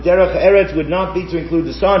the derech eretz would not be to include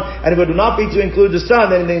the son, and if it would not be to include the son,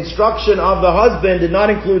 then the instruction of the husband did not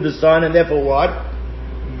include the son, and therefore what?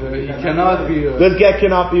 He cannot be. The get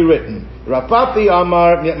cannot be written. Rapapi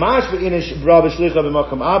Amar mashva inish bro shlicha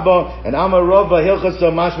b'makom abba, and Amar Rova hilchasa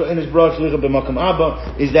mashva inish bro shlicha b'makom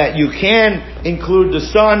abba is that you can include the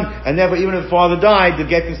son, and therefore even if the father died, the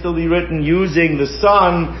get can still be written using the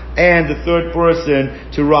son and the third person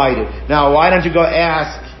to write it. Now, why don't you go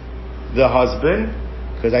ask the husband?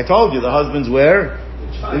 Because I told you the husband's where?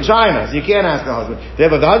 In China. So you can't ask the husband.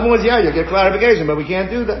 Therefore, if the husband was here, you'll get clarification, but we can't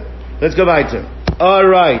do that. Let's go back to. All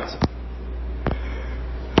right.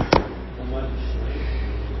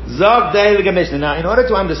 Now, in order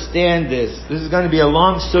to understand this is going to be a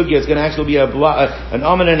long sugya. It's going to actually be an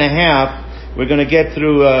omen and a half. We're going to get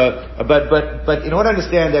through, but in order to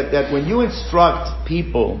understand that when you instruct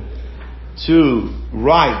people to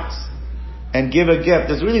write and give a gift,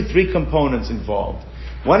 there's really three components involved.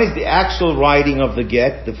 One is the actual writing of the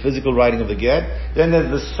get, the physical writing of the get. Then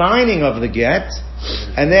there's the signing of the get.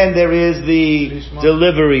 And then there is the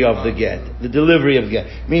delivery of the get. The delivery of the get.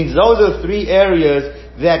 Means those are three areas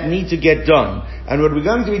that need to get done. And what we're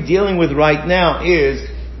going to be dealing with right now is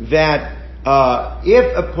that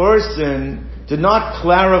if a person did not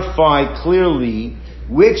clarify clearly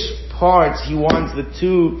which parts he wants the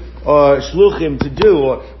two shluchim to do,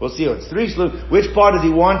 or we'll see, it's three shluchim, which part does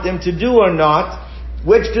he want them to do or not,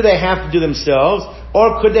 which do they have to do themselves,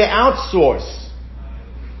 or could they outsource?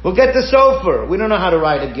 We'll get the sofer. We don't know how to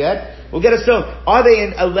write a get. We'll get a sofer. Are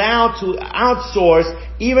they allowed to outsource,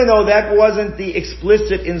 even though that wasn't the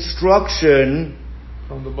explicit instruction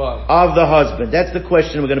from the bottom of the husband? That's the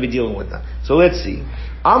question we're going to be dealing with now. So let's see.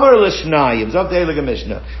 Amar l'shnayim, Zok like a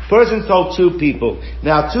Mishnah. Person told two people.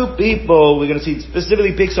 Now, two people, we're going to see, it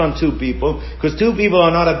specifically picks on two people, because two people are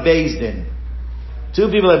not a beis din. Two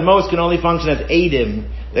people at most can only function as eidim.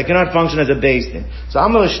 They cannot function as a beis din. So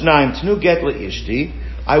Amar l'shnayim, tnu get l'ishti.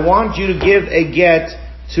 I want you to give a get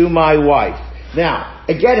to my wife. Now,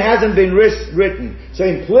 a get hasn't been written. So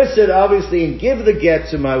implicit, obviously, in give the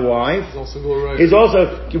get to my wife is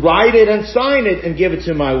also write it and sign it and give it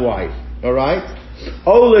to my wife. Alright?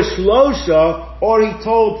 Ola shlosha, or he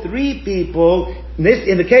told three people,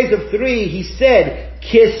 in the case of three, he said,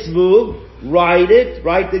 kisvu,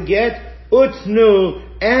 write the get, utnu,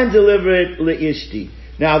 and deliver it leishti.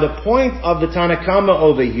 Now, the point of the Tanakama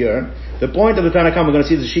over here, we're going to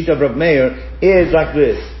see the sheet of Rav Meir, is like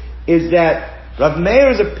this, is that Rav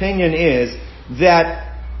Meir's opinion is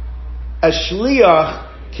that a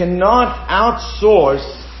shliach cannot outsource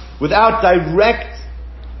without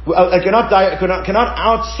cannot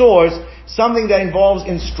outsource something that involves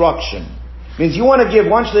instruction. Means you want to give,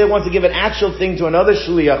 one shliach wants to give an actual thing to another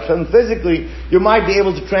shliach, and physically you might be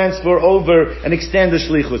able to transfer over and extend the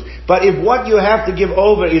shlichus. But if what you have to give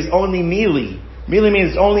over is only mili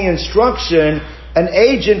means only instruction, an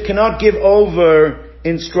agent cannot give over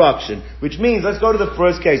instruction. Which means, let's go to the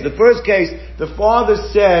first case. The first case, the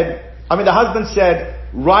husband said,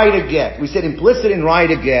 write a get. We said implicit in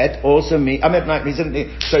write a get also he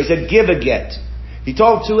said give a get. He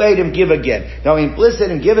told two Adam, give a get. Now,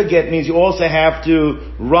 implicit in give a get means you also have to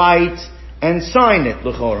write and sign it,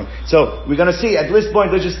 l'chorah. So, we're going to see, at this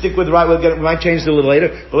point, let's just stick with right, we might change it a little later,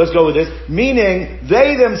 but let's go with this. Meaning,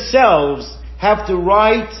 they themselves have to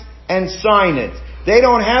write and sign it. They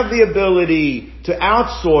don't have the ability to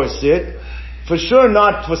outsource it, for sure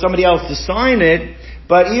not for somebody else to sign it,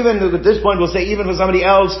 but even at this point we'll say even for somebody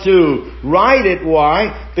else to write it.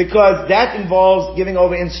 Why? Because that involves giving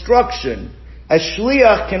over instruction. A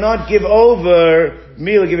shliach cannot give over,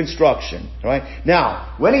 merely give instruction. Right?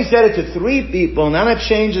 Now, when he said it to three people, now that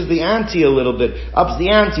changes the ante a little bit. Ups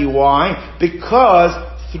the ante. Why? Because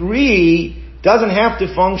three doesn't have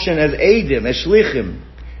to function as eidim, as shlichim.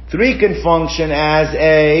 Three can function as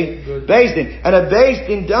a beis din. And a beis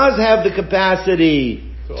din does have the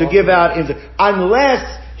capacity to give out,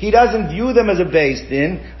 unless he doesn't view them as a beis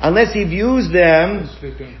din, unless he views them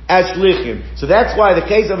as shlichim. So that's why the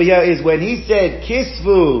case over here is when he said,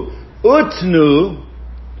 kisvu utnu,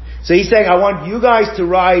 so he's saying, I want you guys to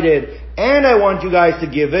write it, and I want you guys to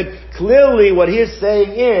give it. Clearly what he's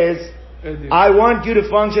saying is, I want you to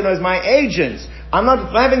function as my agents. I'm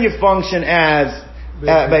not having you function as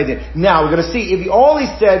Beis Din. Now, we're going to see, if all he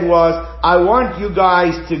said was, I want you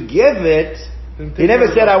guys to give it, he never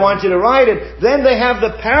said, I want you to write it, then they have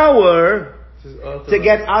the power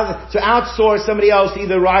to outsource somebody else to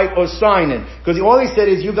either write or sign it. Because all he said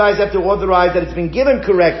is, you guys have to authorize that it's been given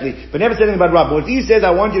correctly, but never said anything about Rabbi. If he says,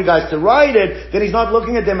 I want you guys to write it, then he's not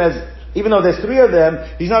looking at them as, even though there's three of them,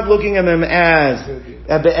 he's not looking at them as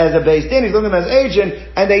a Beis Din, he's looking at them as agent,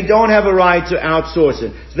 and they don't have a right to outsource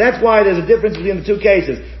it. So that's why there's a difference between the two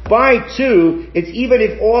cases. By two, it's even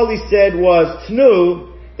if all he said was Tnu,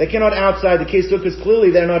 they cannot outside the Kisvu, because clearly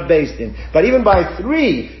they're not Beis Din. But even by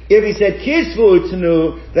three, if he said Kisvu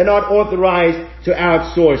Tnu, they're not authorized to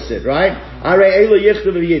outsource it, right?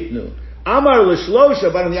 Amar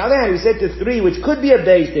l'shlosha, but on the other hand, he said to three, which could be a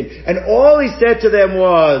Beis Din, and all he said to them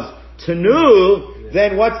was Tanu,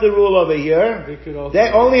 then what's the rule over here?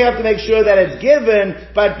 They only have to make sure that it's given,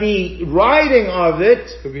 but the writing of it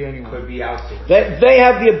could be anyone. Could be outsourced. They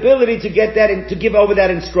have the ability to get that, to give over that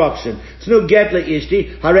instruction. Tanu get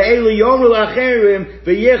le'ishti, hare'elu yomru l'acherim,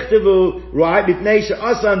 v'yichtavu, right, b'pnei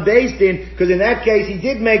she'asan Beis Din, because in that case he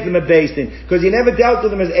did make them a Beis Din, because he never dealt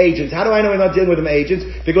with them as agents. How do I know he's not dealing with them as agents?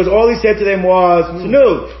 Because all he said to them was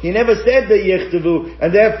Tanu. He never said the yichtavu,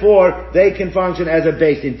 and therefore they can function as a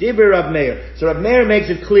Beis Din. Dibir Rab Meir. So Rab Meir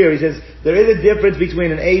makes it clear. He says there is a difference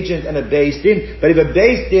between an agent and a Beis Din, but if a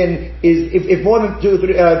Beis Din is, if more than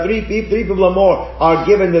three people or more are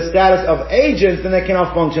given the status of agents, then they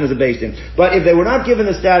cannot function as a Beis Din. But if they were not given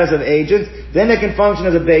the status of agents, then they can function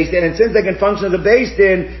as a Beis Din, and since they can function as a Beis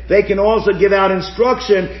Din, they can also give out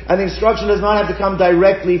instruction, and the instruction does not have to come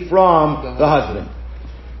directly from the husband.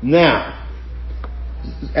 Now,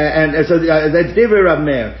 so that's Divrei Rab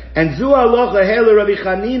Meir. And Zu Halacha Hela Rabbi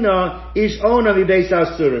Chanina Ish Ona Mibeis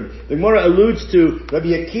Asurim. The Gemara alludes to Rabbi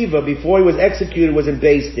Akiva before he was executed was in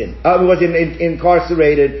Beis Din. Was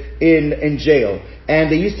incarcerated in jail.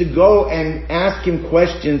 And they used to go and ask him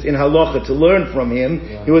questions in Halacha to learn from him.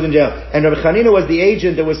 Yeah. He was in jail. And Rabbi Chanina was the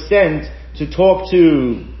agent that was sent to talk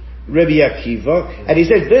to Rabbi Akiva. And he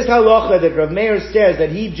says this Halacha that Rav Meir says that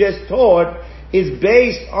he just taught is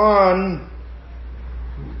based on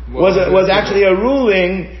was actually a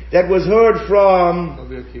ruling that was heard from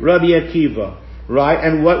Rabbi Akiva, right?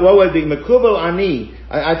 And what was the Mekubal Ani?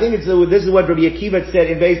 I think this is what Rabbi Akiva said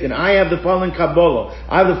in Beis Din. I have the following Kabbalah.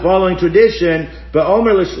 I have the following tradition, but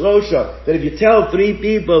Omer l'shlosha, that if you tell three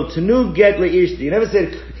people, Tanu get le'ishti, you never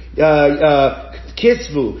said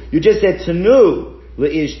Kisvu, you just said Tanu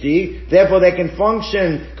le'ishti, therefore they can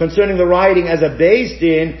function concerning the writing as a Beis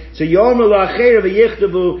Din, so Yomi la'acher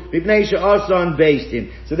v'yichtavu mipnei she'asan Beis Din.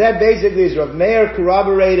 So that basically is Rav Meir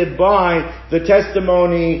corroborated by the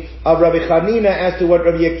testimony of Rabbi Chanina as to what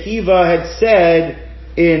Rabbi Akiva had said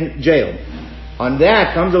in jail. On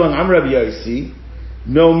that comes along Rabbi Yossi,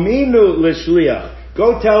 nominu l'shliach,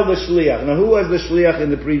 go tell the shliach. Now who was the shliach in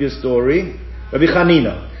the previous story? Rabbi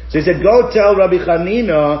Chanina. So he said, go tell Rabbi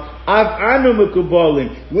Chanina, Av anu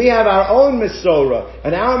mekubolim. We have our own Mesorah,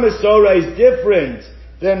 and our Mesorah is different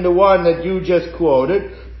than the one that you just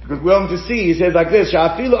quoted. Because we're going to see, he says like this,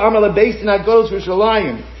 Sha'afilu amal Beis Din HaGadol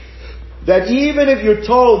Yerushalayim. That even if you're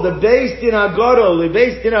told the Beis Din HaGadol,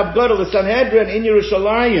 the Sanhedrin in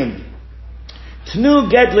Yerushalayim,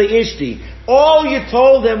 Tnu get le'ishti, all you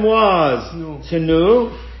told them was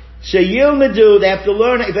Tnu. Sheyilmedu, they have to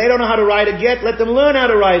learn, if they don't know how to write a get, let them learn how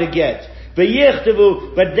to write a get.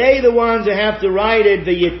 V'yichtavu, but they the ones who have to write it,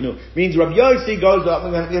 v'yitnu. Means Rabbi Yossi goes up,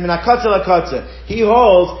 he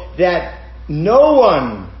holds that no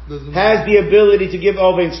one has the ability to give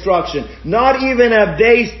over instruction. Not even a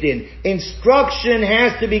Beis Din. Instruction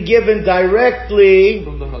has to be given directly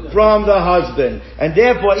from the husband. And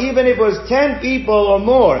therefore, even if it was 10 people or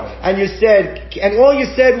more, and all you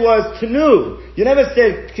said was Tanu, you never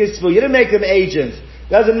said Kisvu, you didn't make them agents.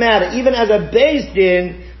 Doesn't matter. Even as a Beis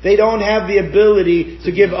Din, they don't have the ability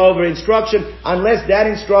to give over instruction unless that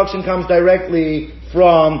instruction comes directly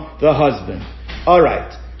from the husband.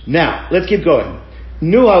 Alright. Now, let's keep going.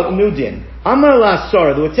 New din. Amar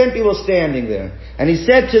la'asara, there were 10 people standing there. And he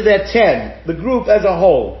said to that 10, the group as a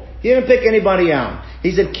whole, he didn't pick anybody out.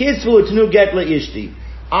 He said, Kisvu tnu get le'ishti.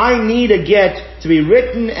 I need a get to be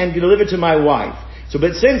written and delivered to my wife. So,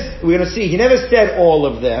 but since we're going to see, he never said all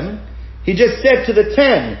of them. He just said to the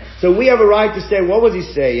 10. So we have a right to say, what was he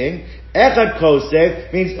saying? Echad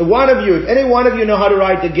kosef means one of you, if any one of you know how to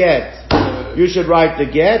write the get, you should write the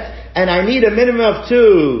get. And I need a minimum of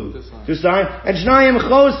 2 to sign. And Shnayim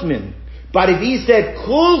chosmin. But if he said,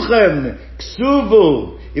 Kulchem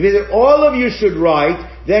ksuvu, if he said all of you should write,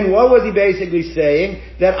 then what was he basically saying?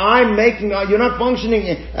 That I'm making, you're not functioning,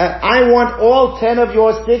 I want all 10 of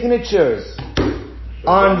your signatures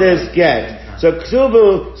on this get. So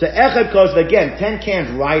ksuvu, so echad kosv, again, 10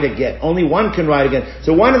 can't write a get. Only one can write a get.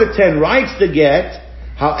 So one of the 10 writes the get.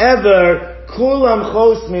 However, kulam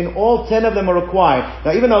chosmin, all 10 of them are required.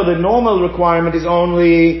 Now, even though the normal requirement is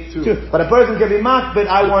only 2, but a person can be makbid,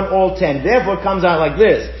 I want all 10. Therefore, it comes out like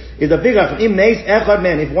this. Is a big im neis echad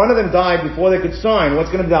man. If one of them died before they could sign,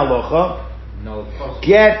 what's going to be the halacha? No.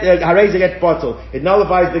 Get harei get bottle. It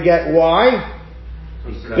nullifies the get. Why?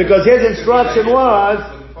 Because his instruction was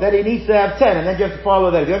that he needs to have 10, and then you have to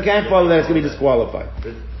follow that. If you can't follow that, it's going to be disqualified.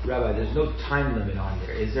 Rabbi, there's no time limit on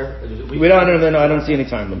there, is there? We don't. No, I don't see any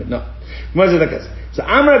time limit. No. So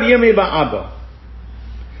Amar Rabbi Yomi ba'Abba.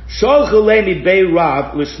 Sholchu le'mi bei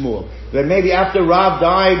Rav l'Shmuel. That maybe after Rav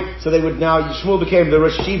died, so they would now, Shmuel became the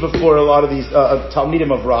Rosh Yeshiva for a lot of these,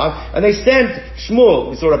 Talmidim of Rav, and they sent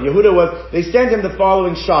Shmuel, we saw Rabbi Yehuda was, they sent him the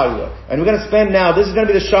following Shaila. And we're going to spend now, this is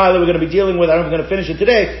going to be the Shaila we're going to be dealing with, I don't know if we're going to finish it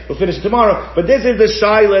today, we'll finish it tomorrow, but this is the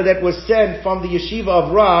Shaila that was sent from the Yeshiva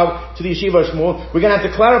of Rav to the Yeshiva of Shmuel. We're going to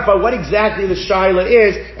have to clarify what exactly the Shaila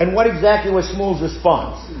is, and what exactly was Shmuel's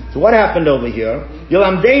response. So what happened over here?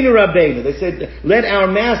 Yolamdeinu Rabbeinu, they said, let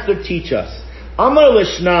our master teach us. Amar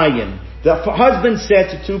l'shnayim, the husband said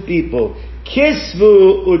to 2 people,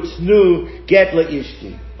 Kisvu utnu get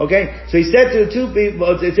la'ishti. Okay? So he said to 2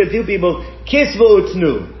 people, Kisvu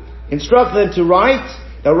utnu. Instruct them to write.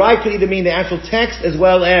 Now write could either mean the actual text as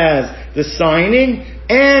well as the signing,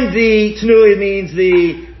 and the tnu, it means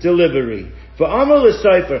the delivery. For Amar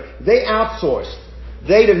l'Seifer, they outsourced.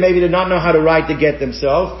 They maybe did not know how to write the get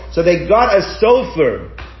themselves, so they got a sofer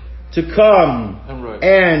to come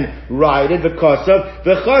and write it because of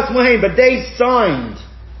but they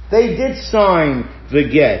did sign the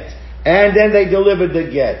get, and then they delivered the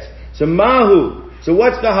get. So mahu. So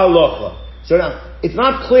what's the halacha? So now it's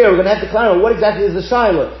not clear. We're going to have to clarify what exactly is the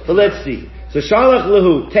shaila. But let's see. So shalach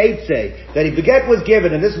lehu teitzei, that if the get was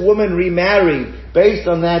given and this woman remarried based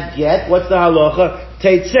on that get, what's the halacha?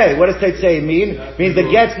 Teitzei. What does teitzei mean? It means the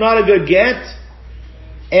get's not a good get,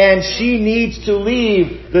 and she needs to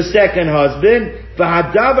leave the second husband. However,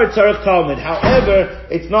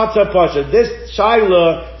 it's not so pasha. This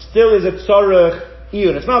shaila still is a tzarech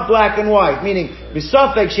iyun. It's not black and white, meaning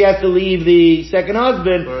b'safek she has to leave the second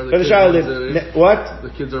husband, but the shaila is what? The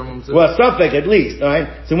kids are mumzeh. Well, safek at least, alright?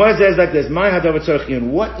 So when it says like this, my hadavar tzarech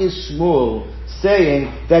iyun, what is Shmuel saying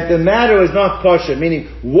that the matter is not pasha? Meaning,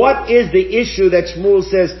 what is the issue that Shmuel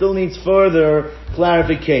says still needs further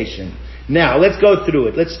clarification? Now, let's go through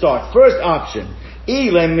it. Let's start. First option.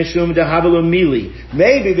 Maybe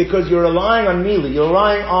because you're relying on mili, you're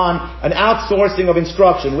relying on an outsourcing of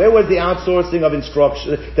instruction. Where was the outsourcing of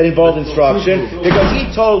instruction that involved instruction? Because he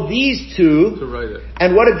told these 2 to write it.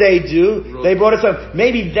 And what did they do? They brought us up.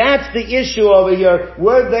 Maybe that's the issue over here.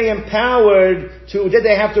 Were they empowered to, did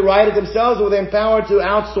they have to write it themselves, or were they empowered to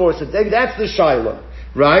outsource it? Maybe that's the shaila.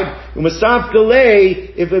 Right? Umasaf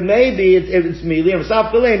galei, if it may be, if it's mili,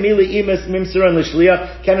 umasaf galei, mili imas mimsaran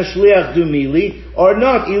l'shliach, can a shliach do mili? Or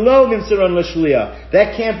not, ilo mimsaran l'shliach.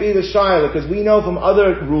 That can't be the shaila, because we know from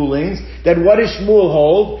other rulings that what does Shmuel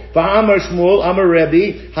hold? V'amar Shmuel, amar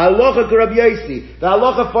Rabbi, halacha to Rabbi Yossi. The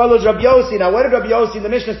halacha follows Rabbi Yossi. Now what did Rabbi Yossi in the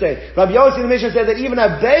Mishnah say? Rabbi Yossi in the Mishnah said that even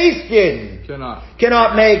a beis din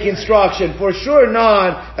cannot make instruction, for sure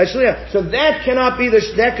not a shliach. So that cannot be the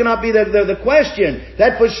question.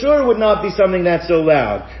 That for sure would not be something that's so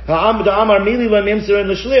loud. He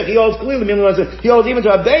holds clearly, he holds even to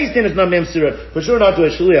a beis din it's not mimsira, for sure not to a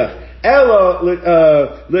shliach.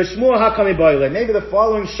 Maybe the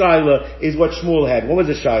following shaila is what Shmuel had. What was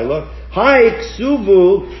the shaila? Hi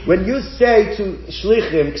ksuvu, when you say to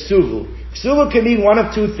shlichim ksuvu, ksuvu can mean one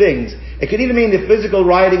of 2 things. It could either mean the physical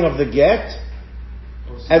writing of the get,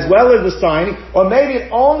 as well as the signing, or maybe it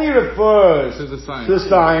only refers to the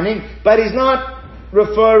signing, but he's not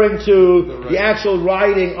referring to the actual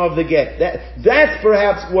writing of the get. That's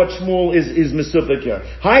perhaps what Shmuel is mesupik here.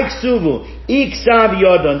 Hai ksuvu, iksav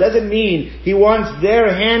yodon, doesn't mean he wants their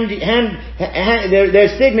their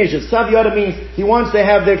signatures. Ksav yodon means he wants to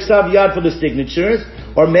have their ksav yad for the signatures,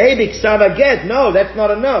 or maybe ksav get. No, that's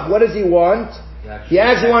not enough. What does he want? He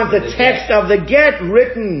actually wants the text of the get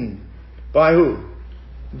written by who?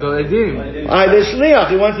 The edim. The shliach.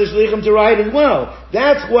 He wants the shliachim to write as well.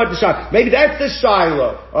 That's what the shaila. Maybe that's the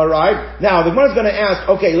shaila. Alright? Now, the one is going to ask,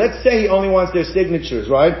 okay, let's say he only wants their signatures,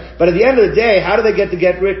 right? But at the end of the day, how do they get the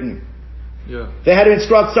get written? Yeah. They had to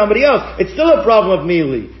instruct somebody else. It's still a problem of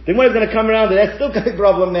mili. The one is going to come around, that's still going to be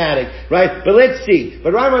problematic, right? But let's see.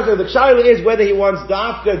 But Rambam says the shaila is whether he wants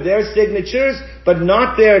dafka, their signatures, but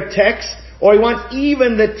not their text, or he wants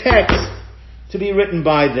even the text to be written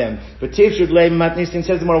by them. But Tifshud Leim Matnistin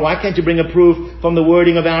says tomorrow, why can't you bring a proof from the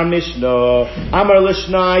wording of our Mishnah? Amar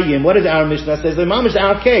L'Shnayim. What is our Mishnah? Says the Imam is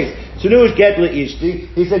our case. Tnush get L'Ishti.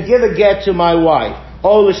 He said, give a get to my wife.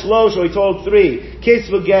 Oh, L'Shlosh, or he told 3. Kiss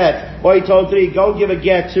for get, or he told 3. Go give a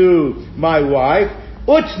get to my wife.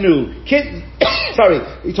 Utnu.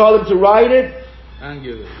 He told him to write it. And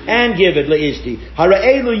give it. And give it, Le'ishti.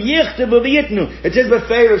 Hara'elu yichtavu v'yitnu. It says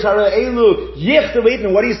b'feiros, Hara'elu yichtavu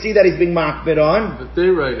v'yitnu. What do you see that he's being makbid on? That they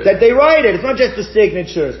write it. That they write it. It's not just the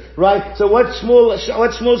signatures, right? So what's Shmuel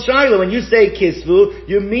Shiloh? When you say kisvu,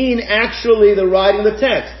 you mean actually the writing of the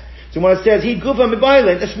text. So when it says, he gufa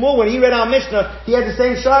mibailin, Shmuel, when he read our Mishnah, he had the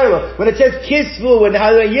same Shiloh. When it says kisvu, when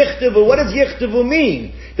yichtavu, what does yichtavu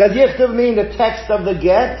mean? Does yichtavu mean the text of the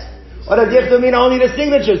get? Or does yichtav mean only the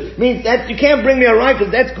signatures? Means that you can't bring me a right,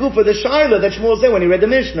 because that's good for the Shiloh that Shmuel said when he read the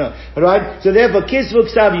Mishnah. Right? So therefore, kisvu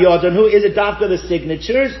ksav yodan, who is it after the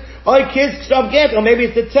signatures? Or kis ksav get, or maybe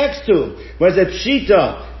it's the text too. When it says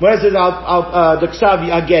pshita, when it says the ksav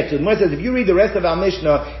get, when it says, if you read the rest of our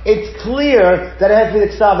Mishnah, it's clear that it has to be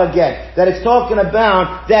the ksav get. That it's talking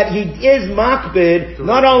about that he is makbid,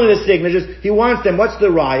 not only the signatures, he wants them. What's the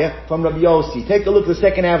raya? From Rabbi Yossi. Take a look at the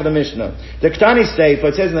second half of the Mishnah. The Ktani Sefer,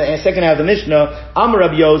 it says in the second half of the Mishnah, Am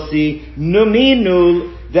Rabbi Yossi,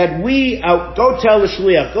 numinu, that we, go tell the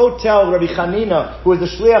shliach, go tell Rabbi Chanina, who was the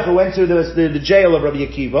shliach who went to the jail of Rabbi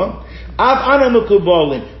Akiva, Av ana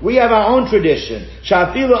mukubolin, we have our own tradition,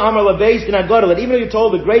 Shafilu Amar LaBeis Din Agadol, that even though you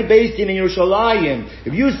told the great Beis Din in Yerushalayim,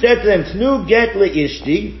 if you said to them, Tnu get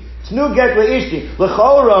le'ishti,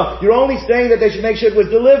 L'chora, you're only saying that they should make sure it was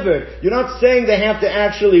delivered. You're not saying they have to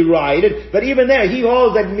actually write it. But even there, he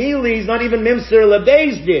holds that Mili is not even Mimser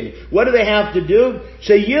LaBeis Din. What do they have to do?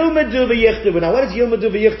 Sheyilmedu v'yichtavu. Now what does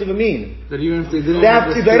Yilmedu v'yichtavu mean? That even if they didn't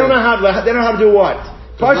they don't know how to do what?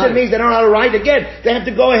 Parsha means they don't know how to write again. They have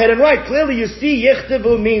to go ahead and write. Clearly you see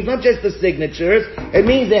yichtavu means not just the signatures. It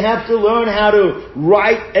means they have to learn how to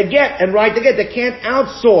write again and write again. They can't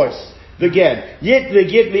outsource the get. Yit the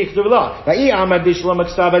get lichtav.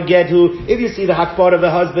 If you see the hakpar of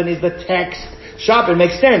the husband is the text, shop, it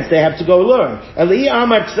makes sense. They have to go learn. That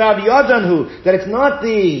it's not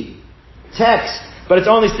the text, but it's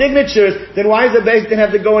only signatures, then why does the Beis Din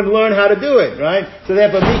have to go and learn how to do it, right? So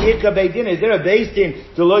therefore, is there a Beis Din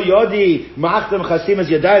to lo yodi machtem chasimas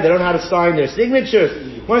yadai? They don't know how to sign their signatures.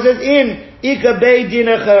 When it says in Ika Beis Din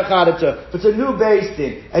Echadata, if it's a new Beis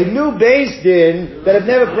Din that have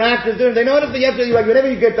never practiced doing, they know that you have to, like whenever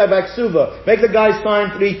you get that baksuva, make the guy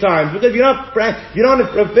sign 3 times, because you're not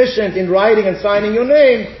proficient in writing and signing your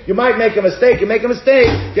name, you might make a mistake. You make a mistake,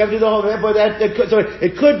 you have to do the whole. So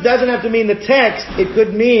it doesn't have to mean the text. It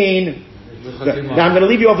could mean. Now I'm going to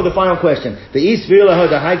leave you off with the final question.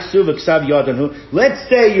 Let's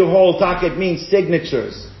say you hold taket means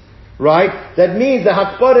signatures. Right? That means the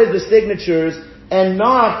hakpara is the signatures and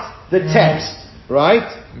not the text. Right?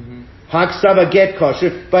 Haksava get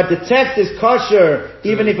kosher. But the text is kosher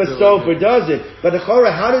even if a sofer does it. But the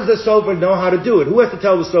chora, how does the sofer know how to do it? Who has to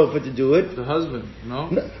tell the sofer to do it? The husband, no?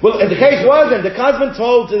 Well, the case wasn't. The husband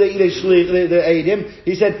told to the Eidim,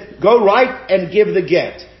 he said, go write and give the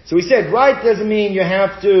get. So he said, write doesn't mean you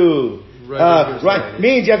have to, write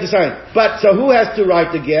means you have to sign. But, so who has to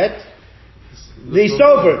write the get? The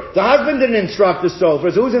sofer. The husband didn't instruct the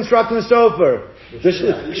sofer. So who's instructing the sofer?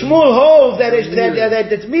 Shmuel holds that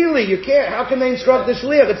it's merely, you can't, how can they instruct the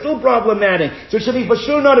shliach? It's still problematic. So it should be for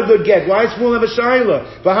sure not a good get. Why does Shmuel have a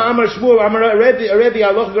shayla? V'ha'amar Shmuel, amar Rabbi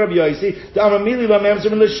aloch Rabbi Yosi, amar mili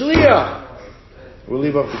l'memzim l'shliach. We'll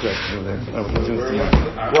leave off the question.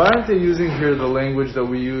 Why aren't they using here the language that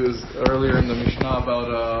we used earlier in the Mishnah about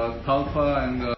talpa and